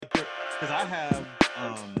because I have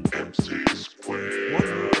MC Square. One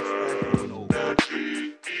new X-Factor and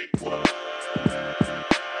over.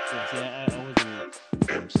 Yeah, I wasn't.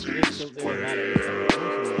 MC Square.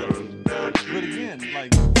 But again,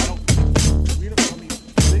 like I don't. We don't. I mean,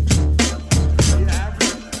 the average.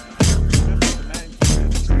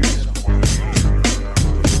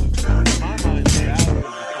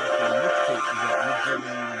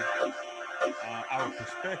 Our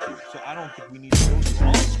perspective, so I don't think we need to go through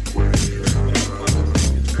all of it.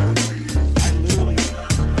 I literally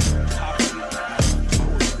copied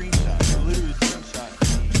screenshot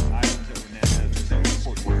the items that were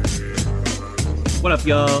important. What up,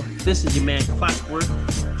 y'all? This is your man Clockwork.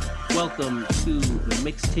 Welcome to the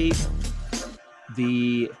mixtape,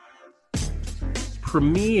 the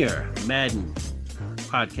premier Madden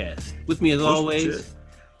podcast. With me, as always,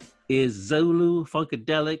 is Zulu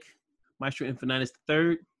Funkadelic. Maestro Infinitus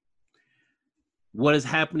III. What is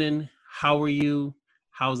happening? How are you?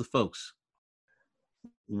 How's the folks?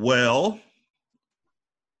 Well,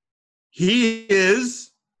 he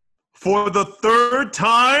is, for the third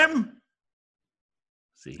time,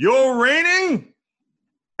 your reigning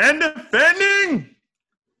and defending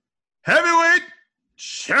heavyweight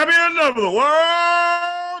champion of the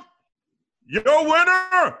world, your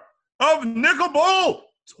winner of Nickel Bowl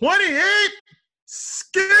 28,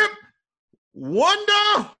 Skip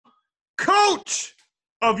Wonder, coach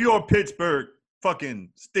of your Pittsburgh fucking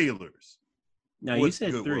Steelers. No, you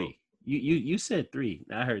said three. You said three.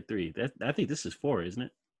 I heard three. I think this is four, isn't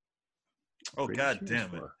it? Oh, God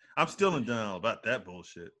damn it. I'm still in denial about that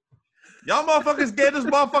bullshit. Y'all motherfuckers gave this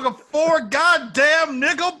motherfucker 4 goddamn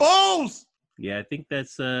Nickel Bowls. Yeah, I think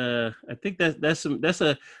that's a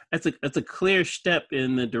clear step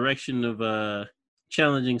in the direction of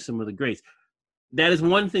challenging some of the greats. That is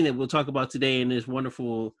one thing that we'll talk about today in this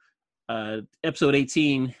wonderful episode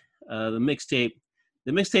 18, the mixtape.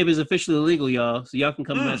 The mixtape is officially illegal, y'all, so y'all can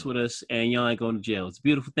come mess with us, and y'all ain't going to jail. It's a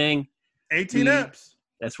beautiful thing. 18 apps.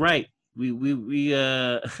 That's right. We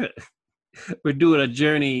we're doing a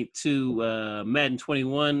journey to Madden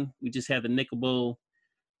 21. We just had the Nickel Bowl.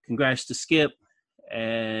 Congrats to Skip,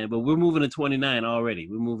 but we're moving to 29 already.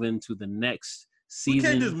 We're moving to the next season. We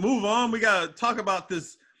can't just move on. We got to talk about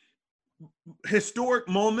this historic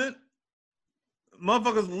moment.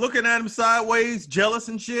 Motherfuckers looking at him sideways, jealous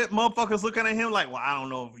and shit. Motherfuckers looking at him like, well, I don't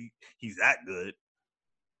know if he's that good.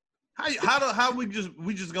 How we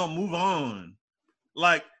just gonna move on?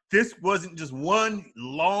 Like this wasn't just one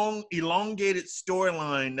long elongated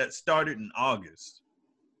storyline that started in August.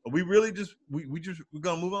 Are we really just we're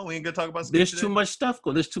gonna move on? We ain't gonna talk about. There's too much stuff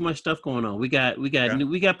going on. We got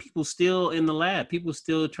people still in the lab. People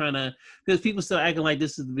still because people still acting like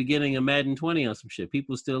this is the beginning of Madden 20 on some shit.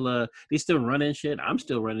 People still they still running shit. I'm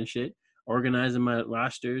still running shit, organizing my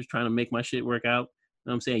rosters, trying to make my shit work out. You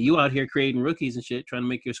know what I'm saying? You out here creating rookies and shit, trying to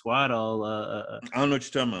make your squad all. I don't know what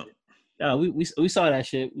you're talking about. We saw that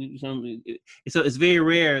shit. So it's very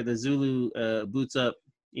rare that Zulu boots up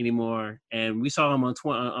anymore, and we saw him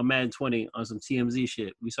on Madden 20 on some TMZ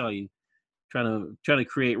shit. We saw you trying to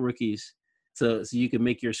create rookies so you can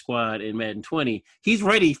make your squad in Madden 20. He's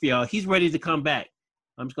ready for y'all. He's ready to come back.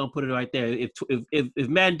 I'm just gonna put it right there. If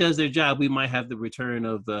Madden does their job, we might have the return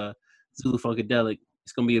of Zulu Funkadelic.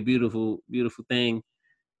 It's gonna be a beautiful, beautiful thing.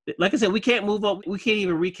 Like I said, we can't move up. We can't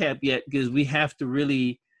even recap yet because we have to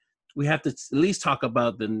at least talk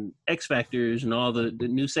about the X Factors and all the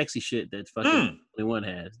new sexy shit that fucking 21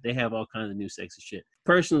 has. They have all kinds of new sexy shit.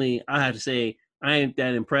 Personally, I have to say I ain't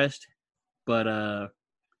that impressed, but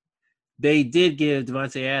they did give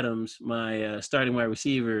Devontae Adams, my starting wide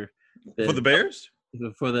receiver, for the Bears,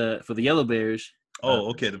 for the Yellow Bears. Oh,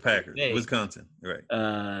 okay, the Packers, Wisconsin, right?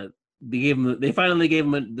 They finally gave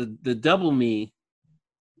him the double me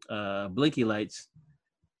blinky lights,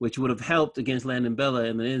 which would have helped against Landon Bella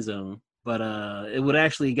in the end zone. But it would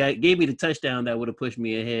actually gave me the touchdown that would have pushed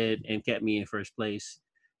me ahead and kept me in first place.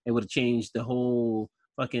 It would have changed the whole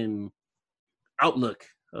fucking outlook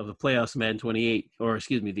of the playoffs Madden 28, or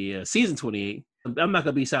excuse me, the season 28. I'm not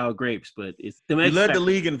going to be sour grapes, but it's... You led the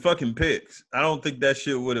league in fucking picks. I don't think that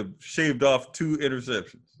shit would have shaved off 2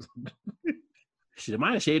 interceptions. Shit, it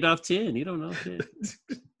might have shaved off 10. You don't know shit.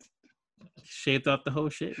 Shaved off the whole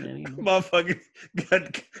shit, man. You know? Motherfucker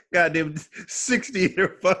got goddamn 60 in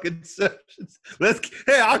their fucking sessions.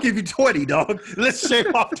 Hey, I'll give you 20, dog. Let's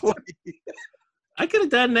shave off 20. I could have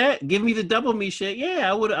done that. Give me the double me shit.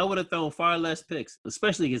 Yeah, I would have thrown far less picks,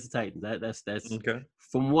 especially against the Titans. That's Okay.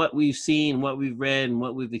 from what we've seen, what we've read, and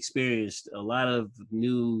what we've experienced. A lot of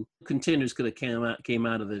new contenders could have came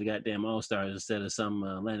out of the goddamn All Stars instead of some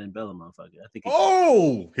Landon Bella motherfucker. I think.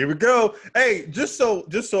 Oh, here we go. Hey, just so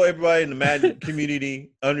everybody in the Madden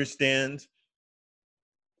community understands,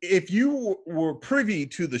 if you were privy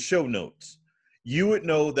to the show notes, you would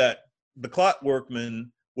know that the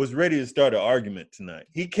Clockworkman was ready to start an argument tonight.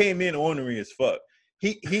 He came in ornery as fuck.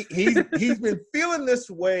 He's been feeling this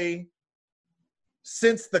way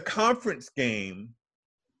since the conference game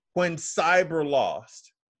when Cyber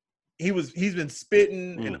lost. He's been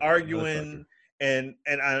spitting and arguing, and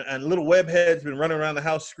little Webhead's been running around the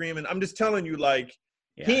house screaming. I'm just telling you, like,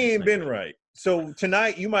 he ain't been right. So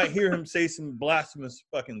tonight you might hear him say some blasphemous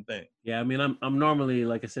fucking thing. Yeah, I mean, I'm normally,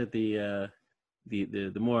 like I said, the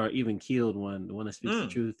more even keeled one, the one that speaks the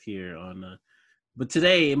truth here on. But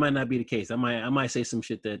today it might not be the case. I might say some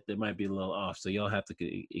shit that might be a little off. So y'all have to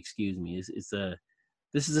excuse me.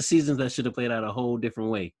 This is a season that should have played out a whole different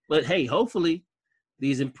way. But hey, hopefully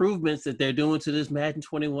these improvements that they're doing to this Madden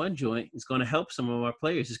 21 joint is going to help some of our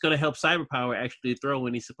players. It's going to help Cyberpower actually throw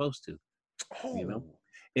when he's supposed to. Oh. You know,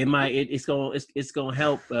 it's going to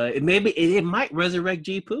help. It might resurrect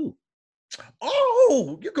G Poo.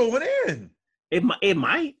 Oh, you're going in. It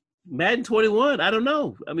might. Madden 21, I don't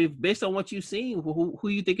know. I mean, based on what you've seen, who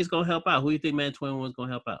you think is going to help out? Who you think Madden 21 is going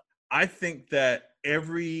to help out? I think that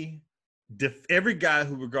every guy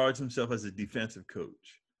who regards himself as a defensive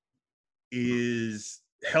coach is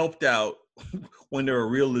helped out when there are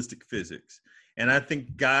realistic physics. And I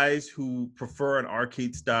think guys who prefer an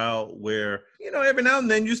arcade style where, you know, every now and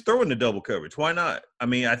then you just throw in the double coverage. Why not? I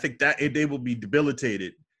mean, I think that they will be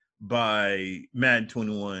debilitated by Madden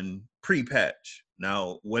 21 pre-patch.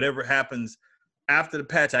 Now, whatever happens after the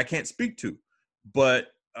patch, I can't speak to. But,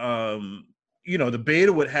 you know, the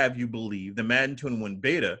beta would have you believe, the Madden 21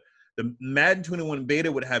 beta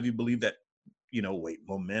would have you believe that, you know,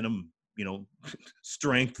 momentum, you know,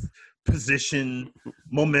 strength, position,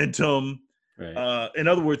 momentum. Right. In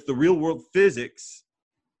other words, the real world physics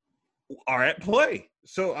are at play.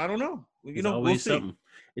 So I don't know. You know, we'll see. Something.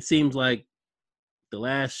 It seems like the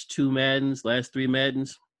last three Maddens,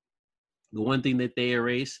 the one thing that they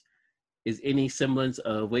erase is any semblance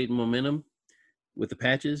of weight and momentum with the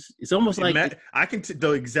patches. It's almost like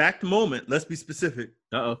the exact moment. Let's be specific.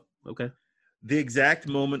 Okay. The exact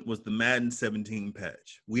moment was the Madden 17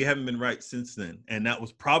 patch. We haven't been right since then. And that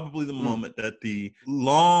was probably the moment that the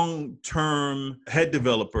long-term head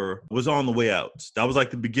developer was on the way out. That was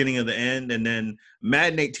like the beginning of the end. And then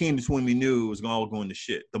Madden 18 is when we knew it was all going to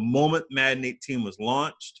shit. The moment Madden 18 was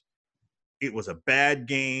launched, it was a bad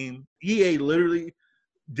game. EA literally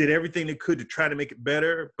did everything they could to try to make it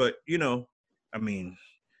better. But, you know, I mean,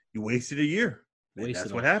 you wasted a year.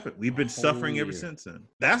 That's what happened. We've been suffering ever since then.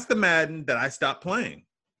 That's the Madden that I stopped playing.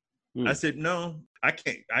 I said, no, I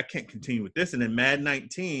can't continue with this. And then Madden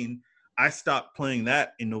 19, I stopped playing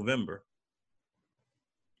that in November.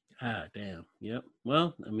 Ah, damn. Yep.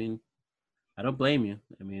 Well, I mean, I don't blame you.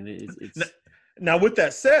 I mean, it's now with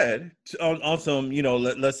that said, on some, you know,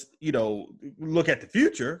 let's, you know, look at the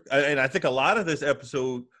future. And I think a lot of this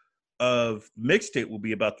episode of Mixtape will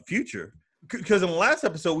be about the future. Because in the last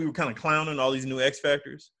episode, we were kind of clowning all these new X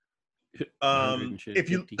Factors. If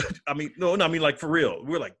you, I mean, no, I mean, like, for real.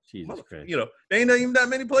 We're like, Jesus Christ. You know, there ain't even that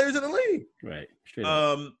many players in the league. Right. Straight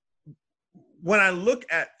up. When I look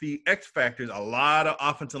at the X Factors, a lot of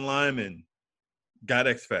offensive linemen got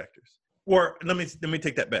X Factors. Or let me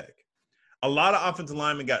take that back. A lot of offensive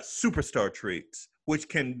linemen got superstar traits, which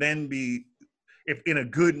can then be, if in a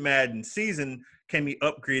good Madden season, can be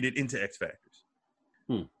upgraded into X Factors.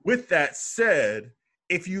 With that said,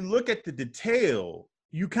 if you look at the detail,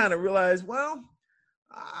 you kind of realize, well,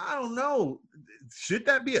 I don't know. Should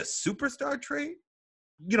that be a superstar trait?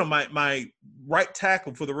 You know, my right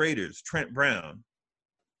tackle for the Raiders, Trent Brown,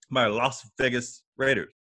 my Las Vegas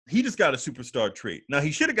Raiders, he just got a superstar trait. Now,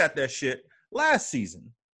 he should have got that shit last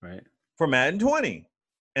season, right, for Madden 20.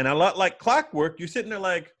 And a lot like Clockwork, you're sitting there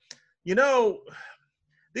like, you know,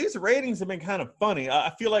 these ratings have been kind of funny. I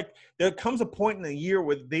feel like there comes a point in the year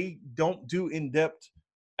where they don't do in-depth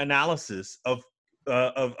analysis of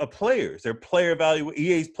players. Their player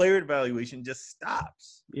EA's player evaluation just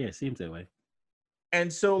stops. Yeah, it seems that way.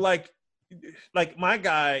 And so, like my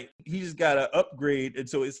guy, he just got to upgrade, and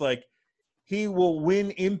so it's like he will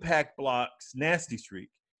win impact blocks, nasty streak.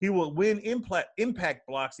 He will win impact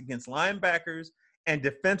blocks against linebackers and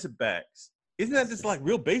defensive backs. Isn't that just like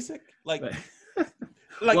real basic? Like. Right.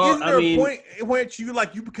 Like, well, isn't there a point in which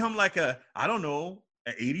you become like an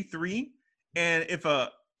 83 And if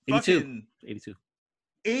a 82. fucking 82.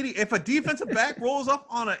 80, if a defensive back rolls up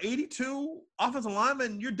on an 82 offensive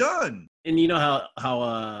lineman, you're done. And you know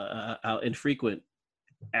how infrequent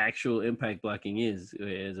actual impact blocking is,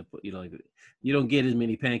 as a, you know, like you don't get as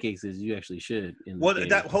many pancakes as you actually should in the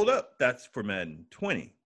game. Hold up, that's for Madden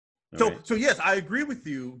 20. So yes, I agree with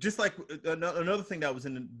you. Just like another thing that was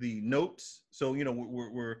in the notes. So you know,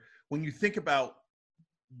 we're when you think about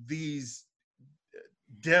these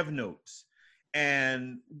dev notes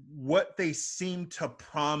and what they seem to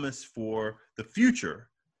promise for the future,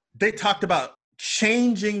 they talked about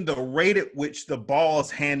changing the rate at which the ball is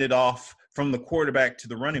handed off from the quarterback to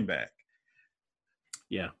the running back.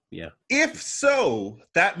 Yeah. If so,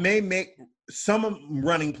 that may make some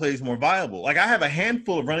running plays more viable. Like I have a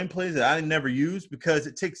handful of running plays that I never use because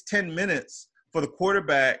it takes 10 minutes for the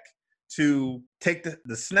quarterback to take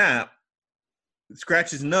the snap,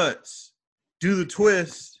 scratch his nuts, do the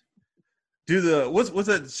twist, do the what's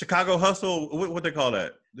that Chicago hustle? What they call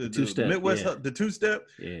that? The two-step, Midwest, yeah. the two-step.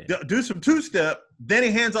 Yeah. Do some two-step. Then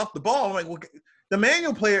he hands off the ball. I'm like, well, the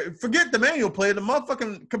manual player, forget the manual player. The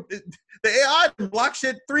motherfucking the AI block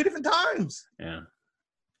shit 3 different times. Yeah.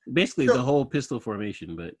 Basically, the whole pistol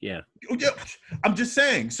formation, but yeah. I'm just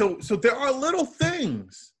saying. So there are little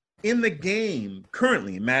things in the game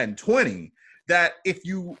currently in Madden 20 that if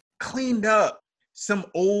you cleaned up some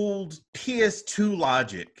old PS2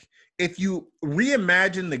 logic, if you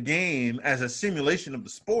reimagine the game as a simulation of the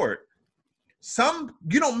sport,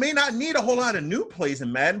 may not need a whole lot of new plays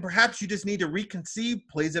in Madden. Perhaps you just need to reconceive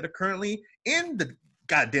plays that are currently in the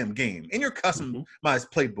goddamn game, in your customized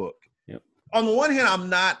playbook. Yep. On the one hand, I'm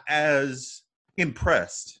not as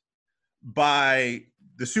impressed by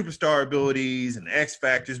the superstar abilities and X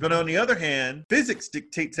factors, but on the other hand, physics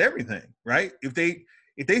dictates everything, right? If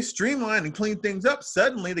they streamline and clean things up,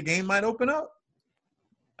 suddenly the game might open up.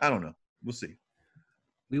 I don't know. We'll see.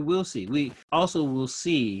 We will see. We also will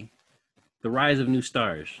see the rise of new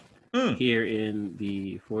stars here in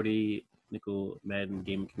the 40 Nickel Madden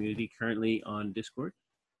gaming community, currently on Discord.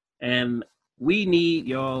 And we need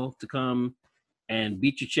y'all to come and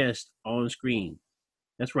beat your chest on screen.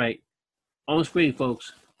 That's right. On screen,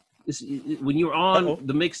 folks. When you're on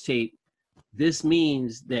the mixtape, this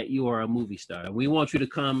means that you are a movie star. We want you to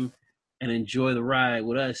come and enjoy the ride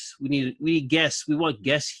with us. We need guests. We want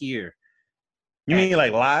guests here. You mean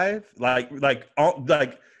like live? Like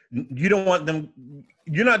you don't want them.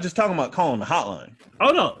 You're not just talking about calling the hotline.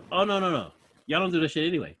 Oh no. Y'all don't do that shit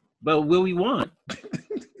anyway. But what we want,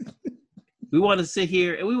 we want to sit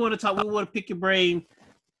here and we want to talk. We want to pick your brain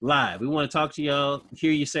live. We want to talk to y'all,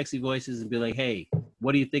 hear your sexy voices, and be like, "Hey,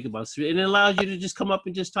 what do you think about?" And it allows you to just come up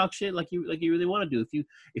and just talk shit like you really want to do.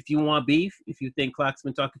 If you want beef, if you think Clock's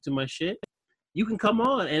been talking too much shit, you can come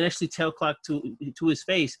on and actually tell Clock to his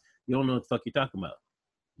face, you don't know what the fuck you're talking about.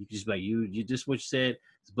 You just like you just what you said.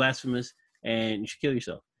 It's blasphemous, and you should kill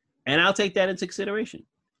yourself. And I'll take that into consideration.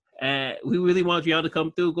 We really want y'all to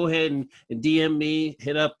come through. Go ahead and DM me,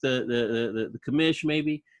 hit up the commish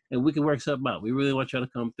maybe, and we can work something out. We really want y'all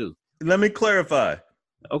to come through. Let me clarify.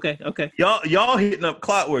 Okay. Y'all hitting up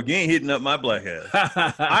Clockwork. You ain't hitting up my black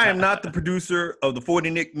ass. I am not the producer of the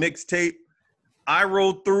 40 Nick mixtape. I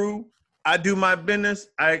roll through. I do my business.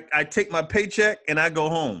 I take my paycheck and I go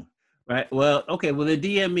home. Right. Well, okay. Well, then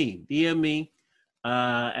DM me.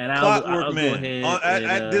 And I'll go ahead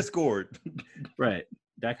at Discord. Right.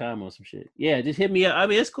 .com or some shit. Yeah, just hit me up. I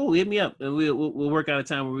mean, it's cool. Hit me up, and we'll work out a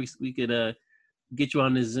time where we could get you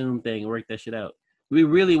on this Zoom thing and work that shit out. We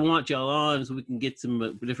really want y'all on so we can get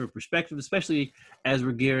some different perspectives, especially as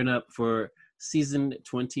we're gearing up for season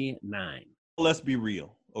 29. Let's be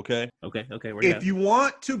real, okay? Okay. If you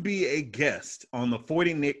want to be a guest on the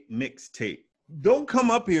 40 Nick mixtape, don't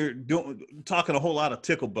come up here talking a whole lot of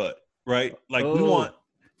tickle butt, right? Like we want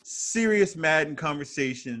serious Madden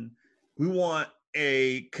conversation. We want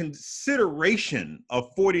a consideration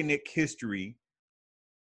of 40 Nick history.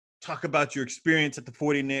 Talk about your experience at the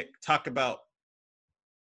 40 Nick. Talk about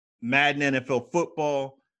Madden NFL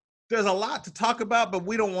football. There's a lot to talk about, but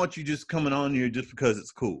we don't want you just coming on here just because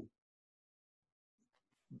it's cool.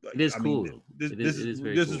 It is cool. This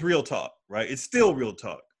is real talk, right? It's still real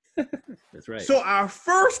talk. That's right. So our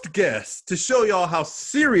first guest, to show y'all how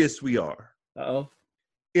serious we are,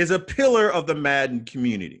 is a pillar of the Madden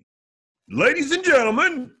community. Ladies and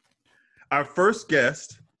gentlemen, our first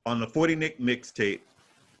guest on the 40 Nick mixtape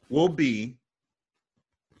will be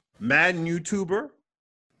Madden YouTuber,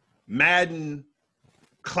 Madden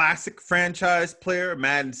Classic franchise player,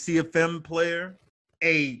 Madden CFM player,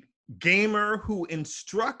 a gamer who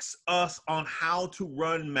instructs us on how to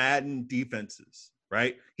run Madden defenses,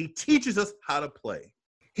 right? He teaches us how to play.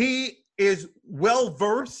 He is well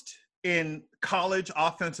versed in college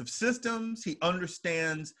offensive systems. He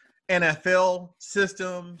understands NFL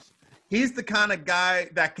systems. He's the kind of guy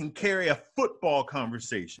that can carry a football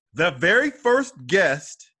conversation. The very first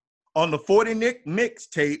guest on the 40 Nick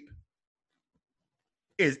mixtape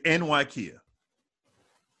is NY Kia.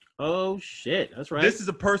 Oh shit, that's right. This is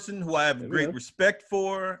a person who I have great respect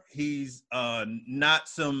for. He's not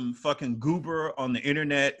some fucking goober on the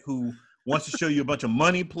internet who wants to show you a bunch of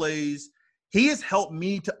money plays. He has helped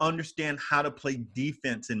me to understand how to play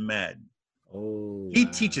defense in Madden. He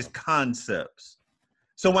teaches concepts.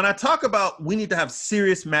 So when I talk about we need to have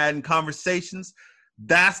serious Madden conversations,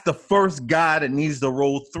 that's the first guy that needs to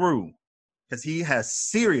roll through because he has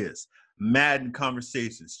serious Madden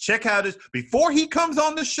conversations. Check out his, before he comes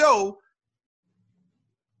on the show,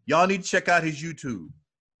 y'all need to check out his YouTube.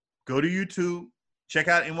 Go to YouTube, check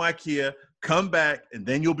out NY Kia, come back, and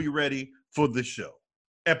then you'll be ready for the show.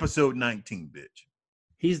 Episode 19, bitch.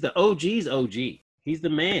 He's the OG's OG. He's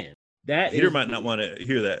the man. That Peter might not want to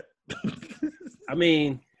hear that. I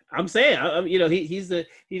mean, I'm saying, he's the,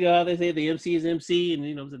 how they say the MC is MC, and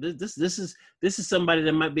this is somebody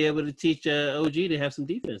that might be able to teach OG to have some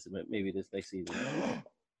defense maybe this next season.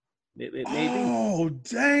 Maybe. Oh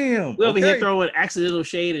damn! We'll be here throwing accidental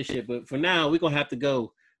shade and shit, but for now we're gonna have to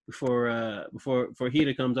go before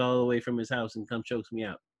Heater comes all the way from his house and come chokes me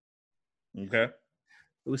out. Okay.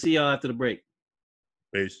 We'll see y'all after the break.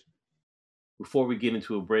 Peace. Before we get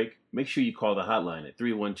into a break, make sure you call the hotline at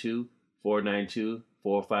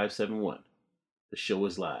 312-492-4571. The show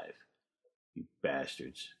is live. You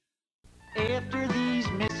bastards. After these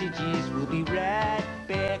messages, we'll be right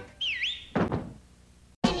back.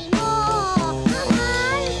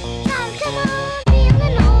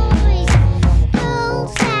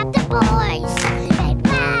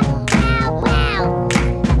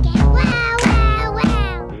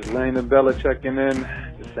 Landon Bella checking in,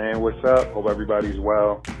 just saying what's up. Hope everybody's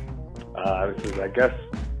well. This is, I guess,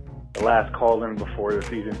 the last call-in before the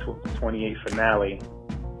season 28 finale.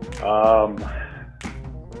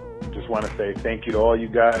 Just want to say thank you to all you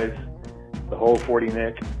guys, the whole 40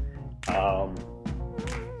 Nick,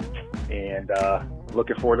 and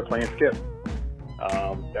looking forward to playing Skip.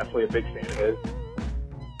 Definitely a big fan of his.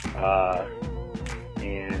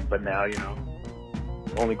 But now,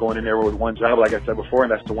 only going in there with one job, like I said before,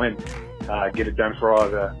 and that's to win. Get it done for all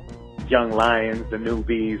the young Lions, the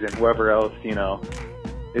newbies, and whoever else.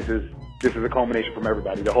 This is a culmination from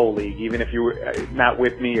everybody, the whole league. Even if you were not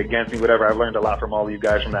with me, against me, whatever, I've learned a lot from all of you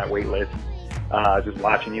guys from that wait list. Just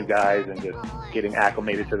watching you guys and just getting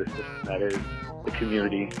acclimated to the system that is the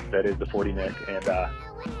community, that is the 40 Nick. And so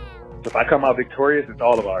if I come out victorious, it's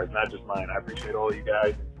all of ours, not just mine. I appreciate all of you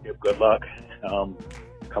guys. Skip, good luck.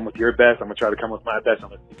 Come with your best. I'm going to try to come with my best,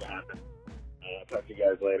 and let's see what happens. I'll talk to you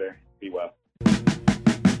guys later. Be well.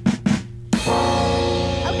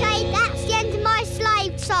 Okay, that's the end of my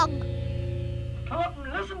slave song. Come up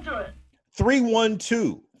and listen to it.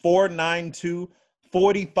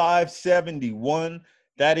 312-492-4571.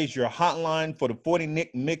 That is your hotline for the 40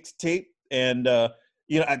 Nick mixtape. And,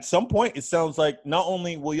 at some point, it sounds like not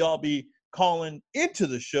only will y'all be calling into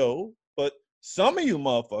the show, but some of you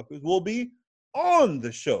motherfuckers will be on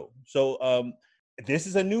the show. So this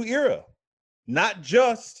is a new era, not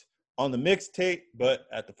just on the mixtape, but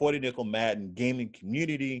at the 40 Nickel Madden gaming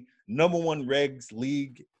community, #1 regs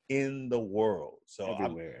league in the world. So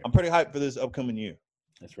I'm pretty hyped for this upcoming year.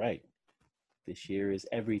 That's right. This year is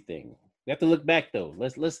everything. We have to look back though.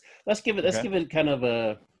 Let's give it kind of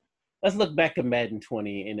a, let's look back at Madden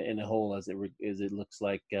 20 in a whole as it looks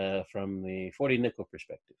like from the 40 Nickel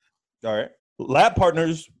perspective. All right. Lab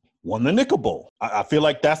Partners won the Nickel Bowl. I feel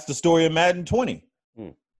like that's the story of Madden 20.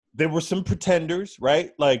 There were some pretenders,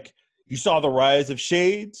 right? Like you saw the rise of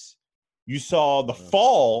Shades. You saw the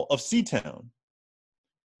fall of C-Town.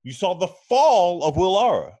 You saw the fall of Will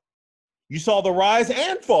Ara. You saw the rise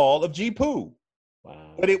and fall of G-Poo.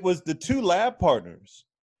 Wow. But it was the two Lab Partners,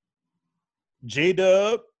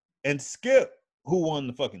 J-Dub and Skip, who won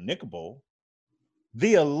the fucking Nickel Bowl.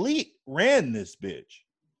 The Elite ran this bitch.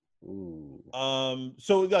 Ooh.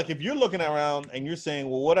 So like if you're looking around and you're saying,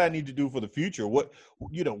 well, what do I need to do for the future? What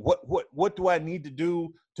do I need to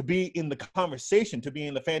do to be in the conversation, to be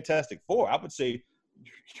in the Fantastic Four? I would say,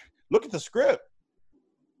 look at the script.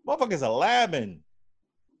 Motherfuckers are labbing.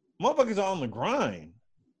 Motherfuckers are on the grind.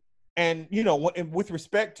 And, with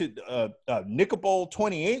respect to Nickel Bowl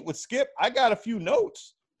 28 with Skip, I got a few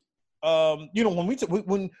notes. When I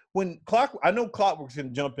know Clockwork's gonna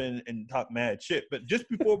jump in and talk mad shit, but just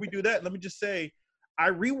before we do that, let me just say I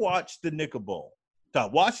rewatched the Nickel Bowl. So I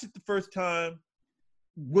watched it the first time.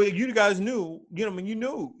 well, you guys knew, you know, I mean, you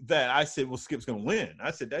knew that I said, well, Skip's gonna win.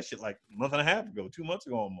 I said that shit like a month and a half ago, 2 months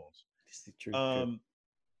ago almost. True. I'm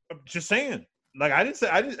just saying. Like I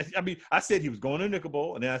mean, I said he was going to Nickel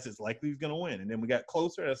Bowl, and then I said it's likely he's gonna win. And then we got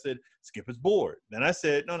closer, and I said Skip is bored. Then I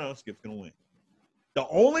said, no, Skip's gonna win. The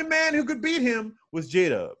only man who could beat him was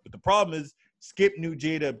J-Dub. But the problem is Skip knew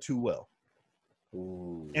J-Dub too well.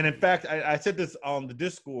 Ooh. And in fact, I said this on the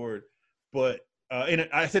Discord, but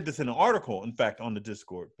I said this in an article, in fact, on the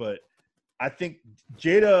Discord. But I think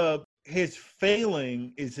J-Dub, his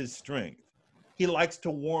failing is his strength. He likes to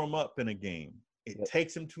warm up in a game. It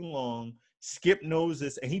takes him too long. Skip knows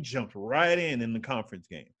this, and he jumped right in the conference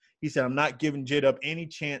game. He said, I'm not giving J-Dub any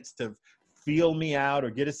chance to feel me out or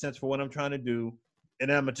get a sense for what I'm trying to do,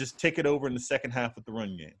 and I'm going to just take it over in the second half with the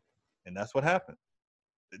run game. And that's what happened.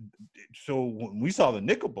 So when we saw the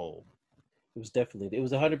Nickel Bowl, it was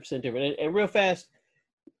 100% different. And real fast,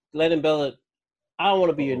 Landon Bella, I don't want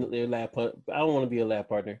to be your lab partner. I don't want to be your lab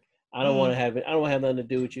partner. I don't want to have it. I don't want to have nothing to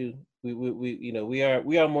do with you.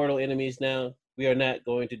 We are mortal enemies now. We are not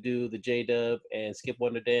going to do the J-Dub and Skip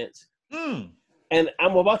Wonder dance. And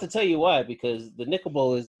I'm about to tell you why, because the Nickel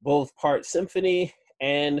Bowl is both part symphony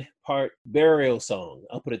and part burial song.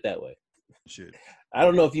 I'll put it that way. Shit. I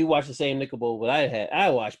don't know if you watched the same Nickel Bowl, but I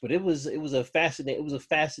watched, but it was a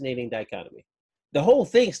fascinating dichotomy. The whole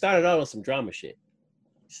thing started out on some drama shit.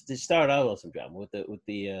 It started out on some drama with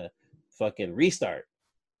the fucking restart.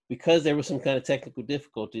 Because there was some kind of technical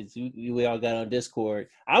difficulties, we all got on Discord.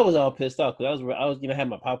 I was all pissed off because I was had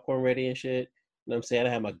my popcorn ready and shit. You know what I'm saying? I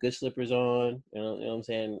had my good slippers on. You know what I'm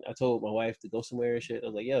saying? I told my wife to go somewhere and shit. I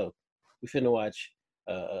was like, yo, we finna watch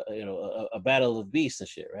a battle of beasts and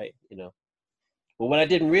shit, right? You know. But what I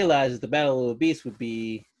didn't realize is the battle of the beasts would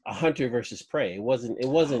be a hunter versus prey. It wasn't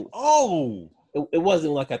Oh, it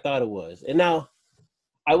wasn't like I thought it was. And now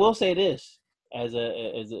I will say this as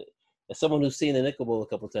someone who's seen the Nickel Bowl a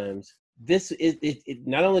couple times, this it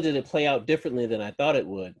not only did it play out differently than I thought it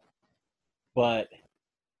would, but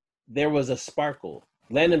there was a sparkle.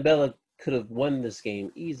 Landon Bella could have won this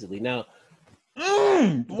game easily. Now,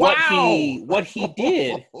 what he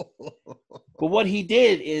did, but what he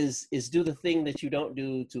did is do the thing that you don't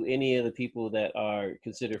do to any of the people that are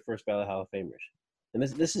considered first ballot Hall of Famers. And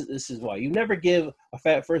this is why you never give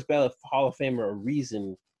a first ballot Hall of Famer a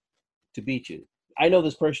reason to beat you. I know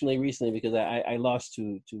this personally recently because I lost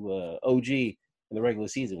to OG in the regular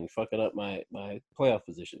season, fucking up my playoff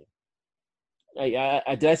positioning. Did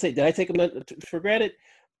I take him for granted?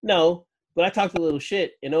 No, but I talked a little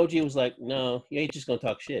shit, and OG was like, "No, you ain't just gonna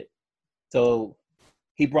talk shit." So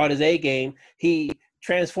he brought his A game. He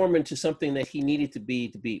transformed into something that he needed to be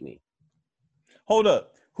to beat me. Hold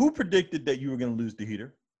up, who predicted that you were gonna lose the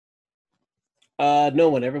heater? No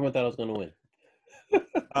one. Everyone thought I was gonna win.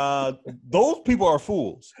 Those people are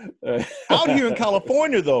fools. Out here in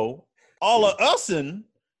California, though, all of us'n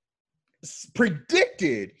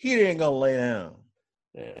predicted he ain't gonna lay down.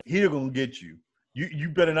 Yeah. He gonna get you. You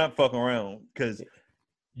better not fuck around, because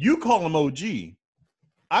you call him OG,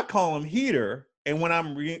 I call him Heater, and when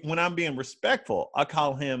I'm being respectful, I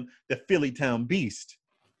call him the Philly Town Beast.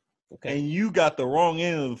 Okay. And you got the wrong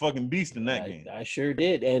end of the fucking beast in that game. I sure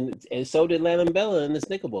did, and so did Landon Bella in this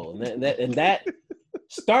Nickel Bowl, and that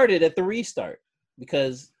started at the restart.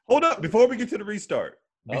 Because hold up, before we get to the restart,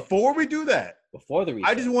 before we do that, before the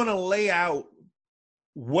restart, I just want to lay out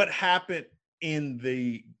what happened in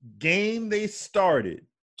the game they started.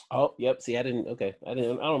 Oh, yep. See, I don't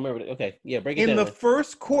remember it. Okay, yeah, break it down. In the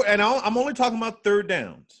first quarter, and I'm only talking about third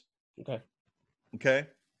downs. Okay.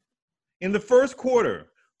 In the first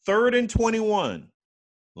quarter, 3rd and 21,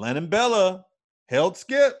 Landon Bella held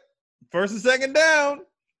Skip, first and second down.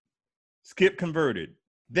 Skip converted.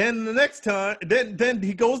 Then the next time, then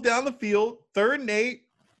he goes down the field, 3rd and 8,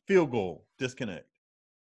 field goal, disconnect.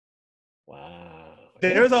 Wow.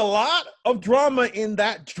 There's a lot of drama in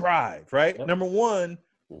that drive, right? Yep. Number one,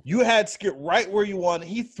 you had Skip right where you wanted.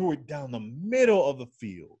 He threw it down the middle of the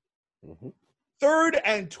field. 3rd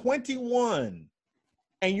and 21,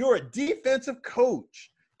 and you're a defensive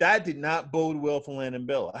coach. That did not bode well for Landon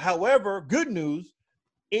Bella. However, good news,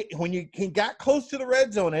 when you got close to the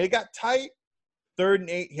red zone and it got tight, 3rd and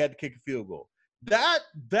 8, he had to kick a field goal. That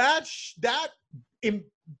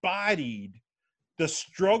embodied the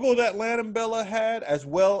struggle that Landon Bella had, as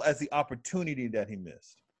well as the opportunity that he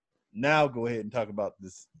missed. Now go ahead and talk about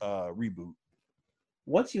this reboot.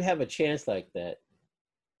 Once you have a chance like that,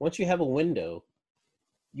 once you have a window,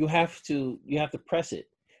 you have to press it.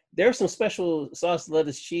 There's some special sauce,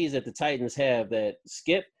 lettuce, cheese that the Titans have that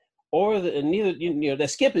Skip that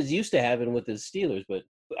Skip is used to having with the Steelers, but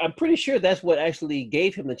I'm pretty sure that's what actually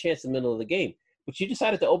gave him the chance in the middle of the game. But you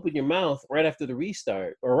decided to open your mouth right after the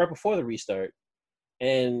restart, or right before the restart,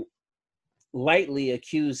 and lightly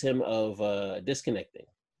accuse him of disconnecting.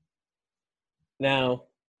 Now,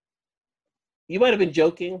 you might have been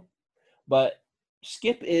joking, but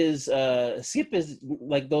Skip is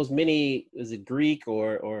like those many, is it Greek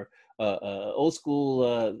or old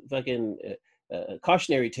school fucking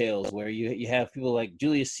cautionary tales where you have people like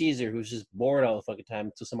Julius Caesar who's just bored all the fucking time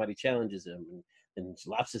until somebody challenges him and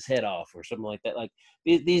lops his head off or something like that. Like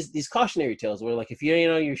these cautionary tales where like if you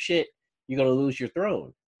ain't on your shit, you're gonna lose your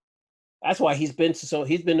throne. That's why he's been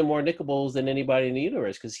to more Nickel Bowls than anybody in the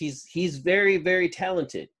universe, because he's very, very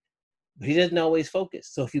talented, but he doesn't always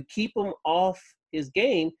focus. So if you keep him off his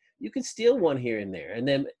game, you can steal one here and there. And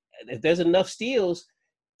then if there's enough steals,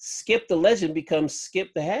 Skip the legend becomes Skip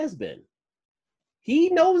the has-been. He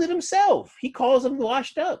knows it himself. He calls him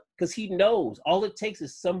washed up because he knows all it takes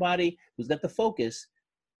is somebody who's got the focus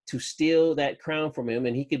to steal that crown from him.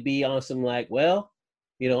 And he could be on some like, well,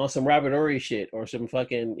 you know, on some Robert Ory shit or some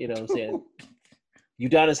fucking, you know what I'm saying,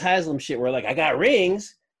 Udonis Haslem shit where like, I got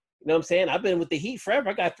rings. You know what I'm saying? I've been with the Heat forever.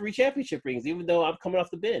 I got 3 championship rings, even though I'm coming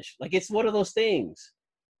off the bench. Like, it's one of those things.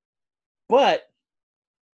 But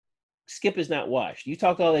Skip is not washed. You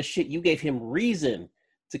talked all that shit. You gave him reason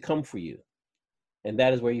to come for you. And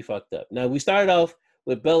that is where you fucked up. Now, we started off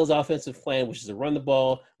with Bella's offensive plan, which is to run the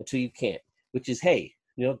ball until you can't, which is, hey,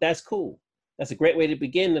 you know, that's cool. That's a great way to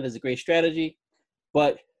begin. That is a great strategy.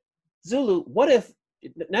 But Zulu, what if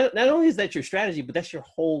not only is that your strategy, but that's your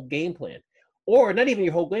whole game plan? Or not even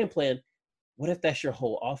your whole game plan. What if that's your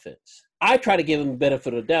whole offense? I try to give him the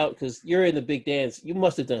benefit of the doubt because you're in the big dance. You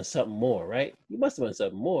must have done something more, right? You must have done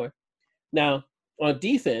something more. Now, on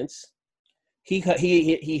defense, he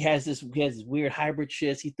has this weird hybrid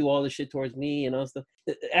shits. He threw all this shit towards me and all stuff.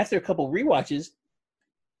 After a couple of rewatches,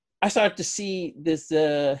 I started to see this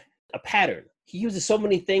a pattern. He uses so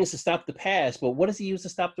many things to stop the pass, but what does he use to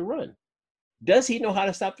stop the run? Does he know how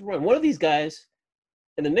to stop the run? One of these guys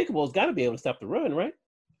in the Nickel Bowl's got to be able to stop the run, right?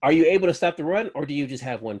 Are you able to stop the run, or do you just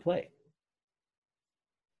have one play?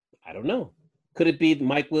 I don't know. Could it be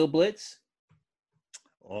Mike Will Blitz?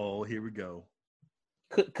 Oh, here we go.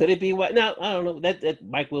 Could it be what? No, I don't know. That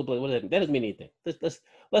Mike Will Blitz. That doesn't mean anything.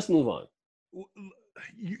 Let's move on.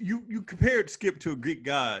 You compared Skip to a Greek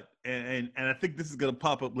god, and I think this is gonna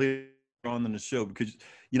pop up later on in the show because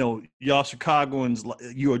you know y'all Chicagoans,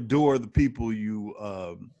 you adore the people you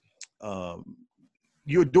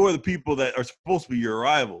adore the people that are supposed to be your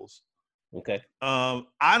rivals. Okay.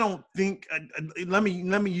 I don't think. Let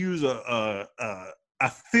me use a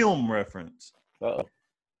film reference. Uh-oh.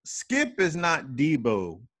 Skip is not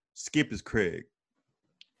Debo. Skip is Craig.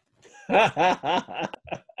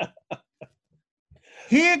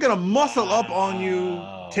 He ain't gonna muscle up on you,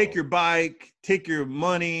 take your bike, take your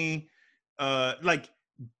money. Like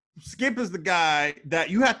Skip is the guy that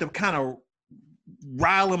you have to kind of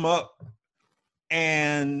rile him up,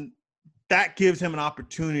 and that gives him an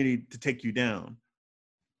opportunity to take you down.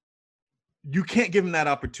 You can't give him that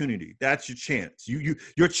opportunity. That's your chance.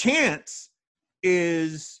 Your chance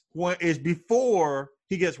is before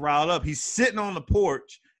he gets riled up. He's sitting on the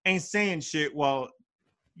porch, ain't saying shit while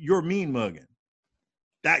you're mean mugging.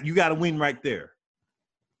 That you got to win right there.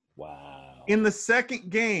 Wow. In the second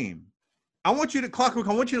game, I want you to clockwork.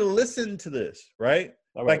 I want you to listen to this, right?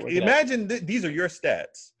 All right, like imagine these are your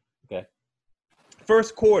stats. Okay.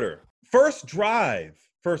 First quarter, first drive,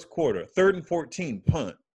 first quarter, 3rd and 14,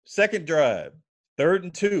 punt. Second drive, 3rd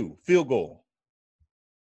and 2, field goal.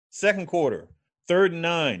 Second quarter, 3rd and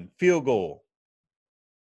 9, field goal.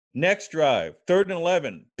 Next drive, 3rd and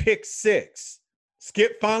 11, pick 6.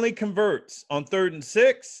 Skip finally converts on 3rd and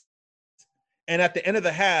 6. And at the end of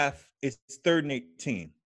the half, it's 3rd and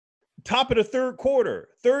 18. Top of the third quarter,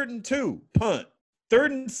 3rd and 2, punt. 3rd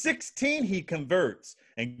and 16, he converts.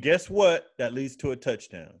 And guess what? That leads to a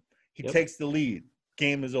touchdown. He takes the lead.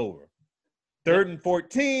 Game is over. 3rd and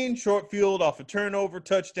 14, short field off a turnover,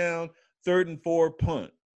 touchdown. 3rd and 4,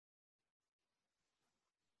 punt.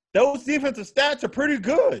 Those defensive stats are pretty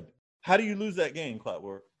good. How do you lose that game,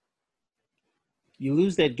 Clockwork? You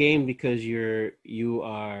lose that game because you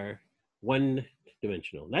are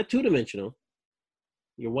one-dimensional, not two-dimensional.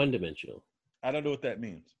 You're one-dimensional. I don't know what that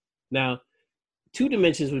means. Now, 2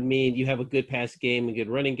 dimensions would mean you have a good pass game, a good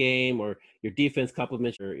running game, or your defense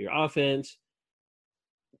complements your offense.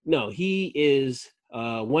 No, he is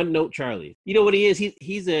one-note Charlie. You know what he is?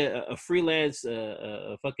 He's a freelance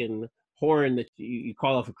a fucking horn that you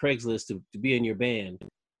call off of Craigslist to be in your band.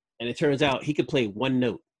 And it turns out he could play one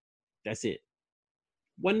note. That's it.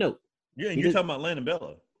 One note. Yeah, and you're talking about Landon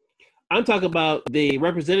Bella. I'm talking about the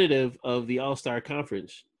representative of the All-Star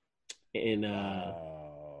Conference. in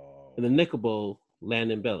the Nickel Bowl,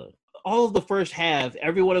 Landon Bella. All of the first half,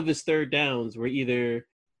 every one of his third downs were either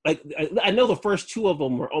like I know the first two of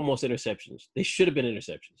them were almost interceptions. They should have been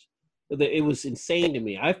interceptions. It was insane to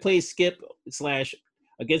me. I've played Skip /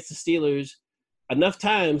 against the Steelers enough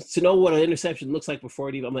times to know what an interception looks like before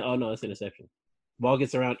it even. I'm like, oh no, it's interception. Ball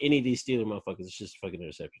gets around any of these Steeler motherfuckers, it's just fucking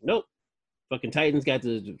interception. Nope. Fucking Titans got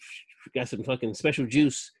some fucking special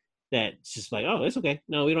juice that's just like, oh, it's okay.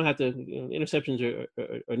 No, we don't have to. Interceptions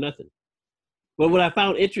or nothing. But what I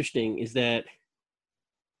found interesting is that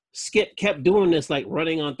Skip kept doing this, like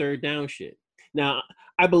running on third down shit. Now,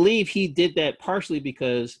 I believe he did that partially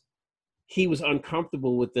because he was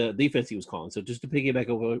uncomfortable with the defense he was calling. So just to piggyback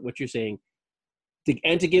over what you're saying,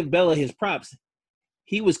 to give Bella his props,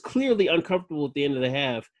 he was clearly uncomfortable at the end of the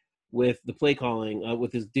half with the play calling,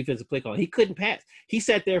 with his defensive play calling. He couldn't pass. He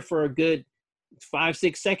sat there for a good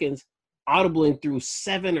 5-6 seconds, audibling through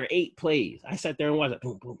 7 or 8 plays. I sat there and watched it.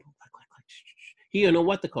 Boom, boom, boom. He didn't know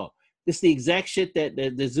what to call. This is the exact shit that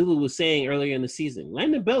the Zulu was saying earlier in the season.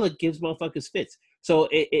 Landon Bella gives motherfuckers fits. So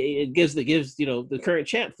it gives the current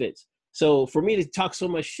champ fits. So for me to talk so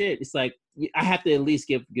much shit, it's like I have to at least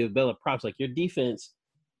give Bella props. Like your defense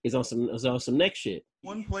is on some next shit.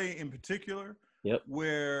 One play in particular, yep,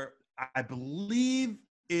 where I believe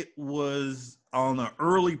it was on an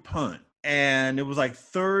early punt, and it was like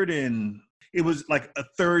 3rd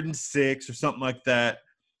and 6 or something like that.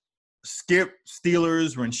 Skip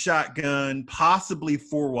Steelers were in shotgun, possibly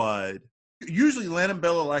 4 wide. Usually Landon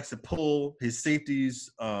Bella likes to pull his safeties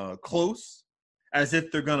close as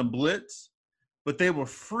if they're going to blitz, but they were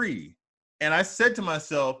free. And I said to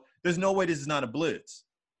myself, there's no way this is not a blitz.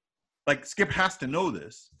 Like, Skip has to know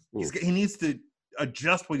this. He needs to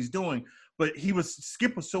adjust what he's doing. But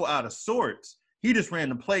Skip was so out of sorts, he just ran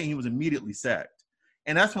the play and he was immediately sacked.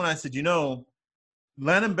 And that's when I said,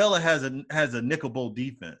 Landon Bella has a nickel bowl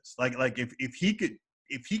defense. Like if he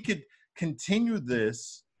could continue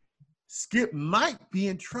this, Skip might be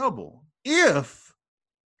in trouble if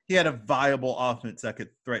he had a viable offense that could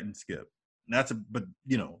threaten Skip. But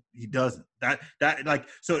he doesn't.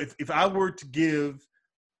 So if I were to give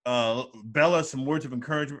Bella some words of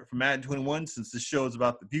encouragement from Madden 21, since this show is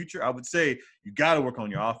about the future, I would say you got to work on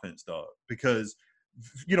your offense, dog, because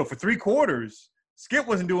for 3 quarters. Skip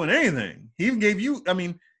wasn't doing anything. He even gave you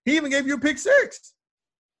a pick 6.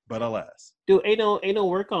 But alas. Dude, ain't no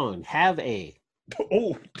work on. Have a.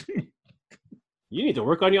 Oh. You need to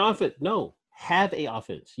work on your offense. No, have a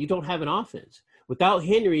offense. You don't have an offense. Without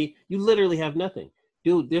Henry, you literally have nothing.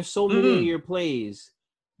 Dude, there's so many of your plays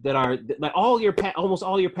that are like almost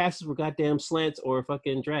all your passes were goddamn slants or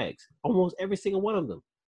fucking drags. Almost every single one of them.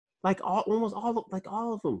 Almost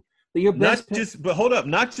all of them. Your best but hold up,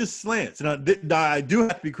 not just slants. And I do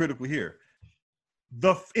have to be critical here.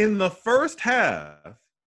 In the first half,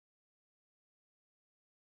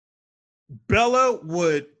 Bella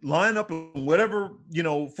would line up in whatever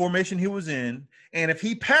formation he was in, and if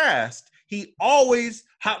he passed, he always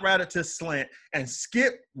hot routed to slant, and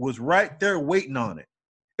Skip was right there waiting on it.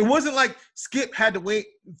 It wasn't like Skip had to wait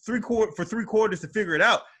for 3 quarters to figure it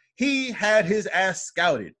out. He had his ass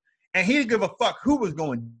scouted. And he didn't give a fuck who was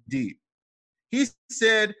going deep. He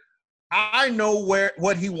said, I know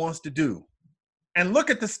what he wants to do. And look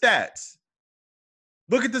at the stats.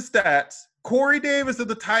 Corey Davis of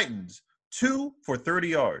the Titans, 2 for 30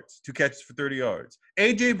 yards, 2 catches for 30 yards.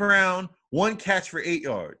 A.J. Brown, 1 catch for 8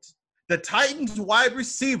 yards. The Titans wide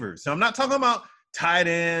receivers, so I'm not talking about tight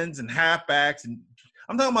ends and halfbacks, and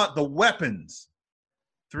I'm talking about the weapons,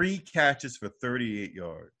 3 catches for 38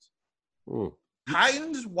 yards. Ooh.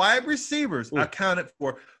 Titans wide receivers accounted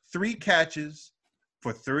for 3 catches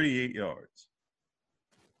for 38 yards.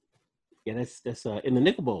 Yeah, that's in the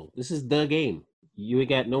Nickel Bowl. This is the game. You ain't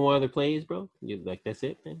got no other plays, bro. That's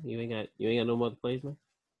it, man. You ain't got no other plays, man.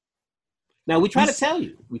 Now we try to tell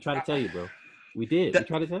you. We try to tell you, bro. We did. We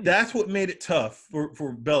try to tell you. That's what made it tough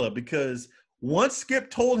for Bella, because once Skip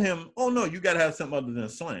told him, "Oh no, you got to have something other than a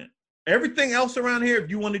slant." Everything else around here, if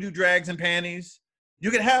you want to do drags and panties,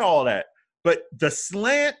 you can have all that. But the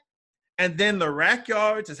slant and then the rack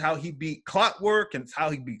yards is how he beat Clockwork, and it's how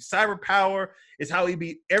he beat Cyber Power. It's how he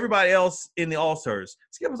beat everybody else in the All-Stars.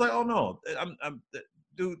 Skip was like, "Oh no,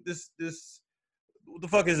 dude, this, what the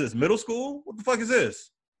fuck is this? Middle school? What the fuck is this?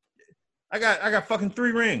 I got fucking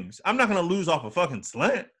 3 rings. I'm not gonna lose off a fucking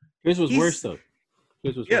slant." Here's what's worse, though.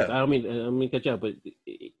 Here's what's worse. I don't mean to cut you out, but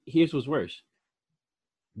here's what's worse.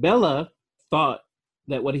 Bella thought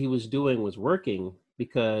that what he was doing was working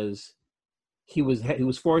because he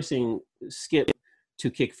was forcing Skip to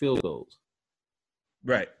kick field goals.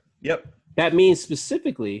 Right. Yep. That means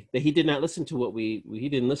specifically that he did not listen to what he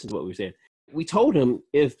didn't listen to what we were saying. We told him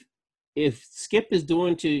if Skip is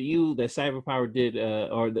doing to you that Cyberpower did,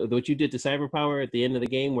 what you did to Cyberpower at the end of the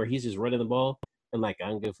game, where he's just running the ball and like I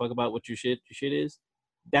don't give a fuck about what your shit is,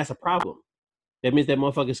 that's a problem. That means that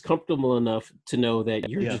motherfucker's comfortable enough to know that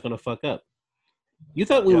you're just gonna fuck up. You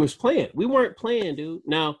thought we was playing. We weren't playing, dude.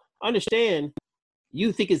 Now understand.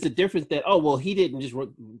 You think it's the difference that he didn't just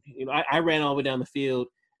I ran all the way down the field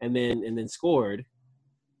and then scored,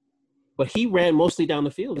 but he ran mostly down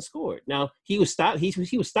the field and scored. Now he was stopped.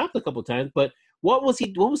 He was stopped a couple of times, but what was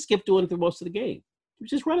Skip doing through most of the game? He was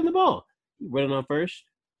just running the ball. He running on first,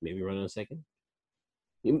 maybe running on second.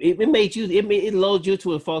 It lulled you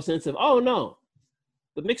to a false sense of no,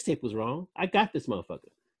 the mixtape was wrong. I got this motherfucker.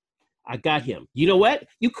 I got him. You know what?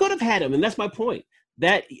 You could have had him, and that's my point.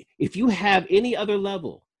 That if you have any other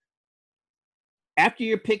level after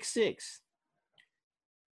your pick six,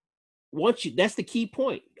 that's the key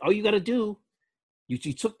point. All you got to do, you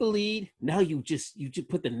took the lead. Now you just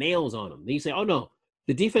put the nails on them. Then you say, "Oh no,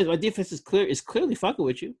 my defense is clearly fucking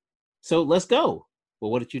with you. So let's go."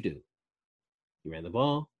 Well, what did you do? You ran the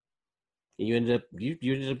ball, and you ended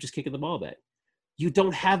up just kicking the ball back. You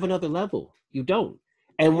don't have another level. You don't.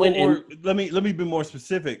 And let me be more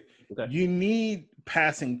specific. Okay. You need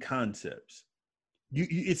passing concepts.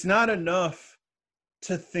 It's not enough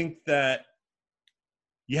to think that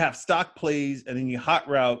you have stock plays and then you hot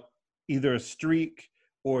route either a streak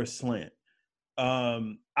or a slant.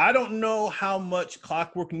 I don't know how much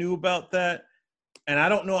Clockwork knew about that, and I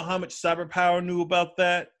don't know how much Cyberpower knew about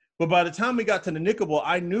that. But by the time we got to the Nickel,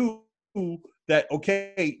 I knew that,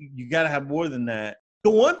 okay, you got to have more than that.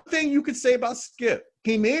 The one thing you could say about Skip,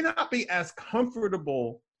 he may not be as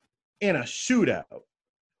comfortable in a shootout,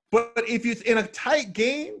 but if it's in a tight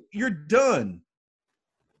game, you're done.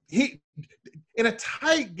 In a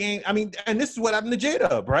tight game, I mean, and this is what happened to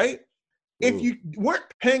J-Dub, right? If you weren't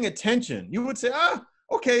paying attention, you would say,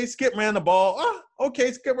 okay, Skip ran the ball.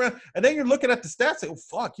 Okay, Skip ran. And then you're looking at the stats, and,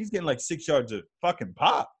 fuck, he's getting like 6 yards of fucking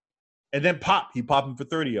pop. And then he popped him for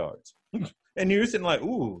 30 yards. And you're sitting like,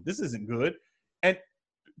 ooh, this isn't good. And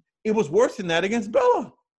it was worse than that against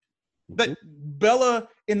Bella. But Bella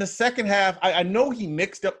in the second half, I know he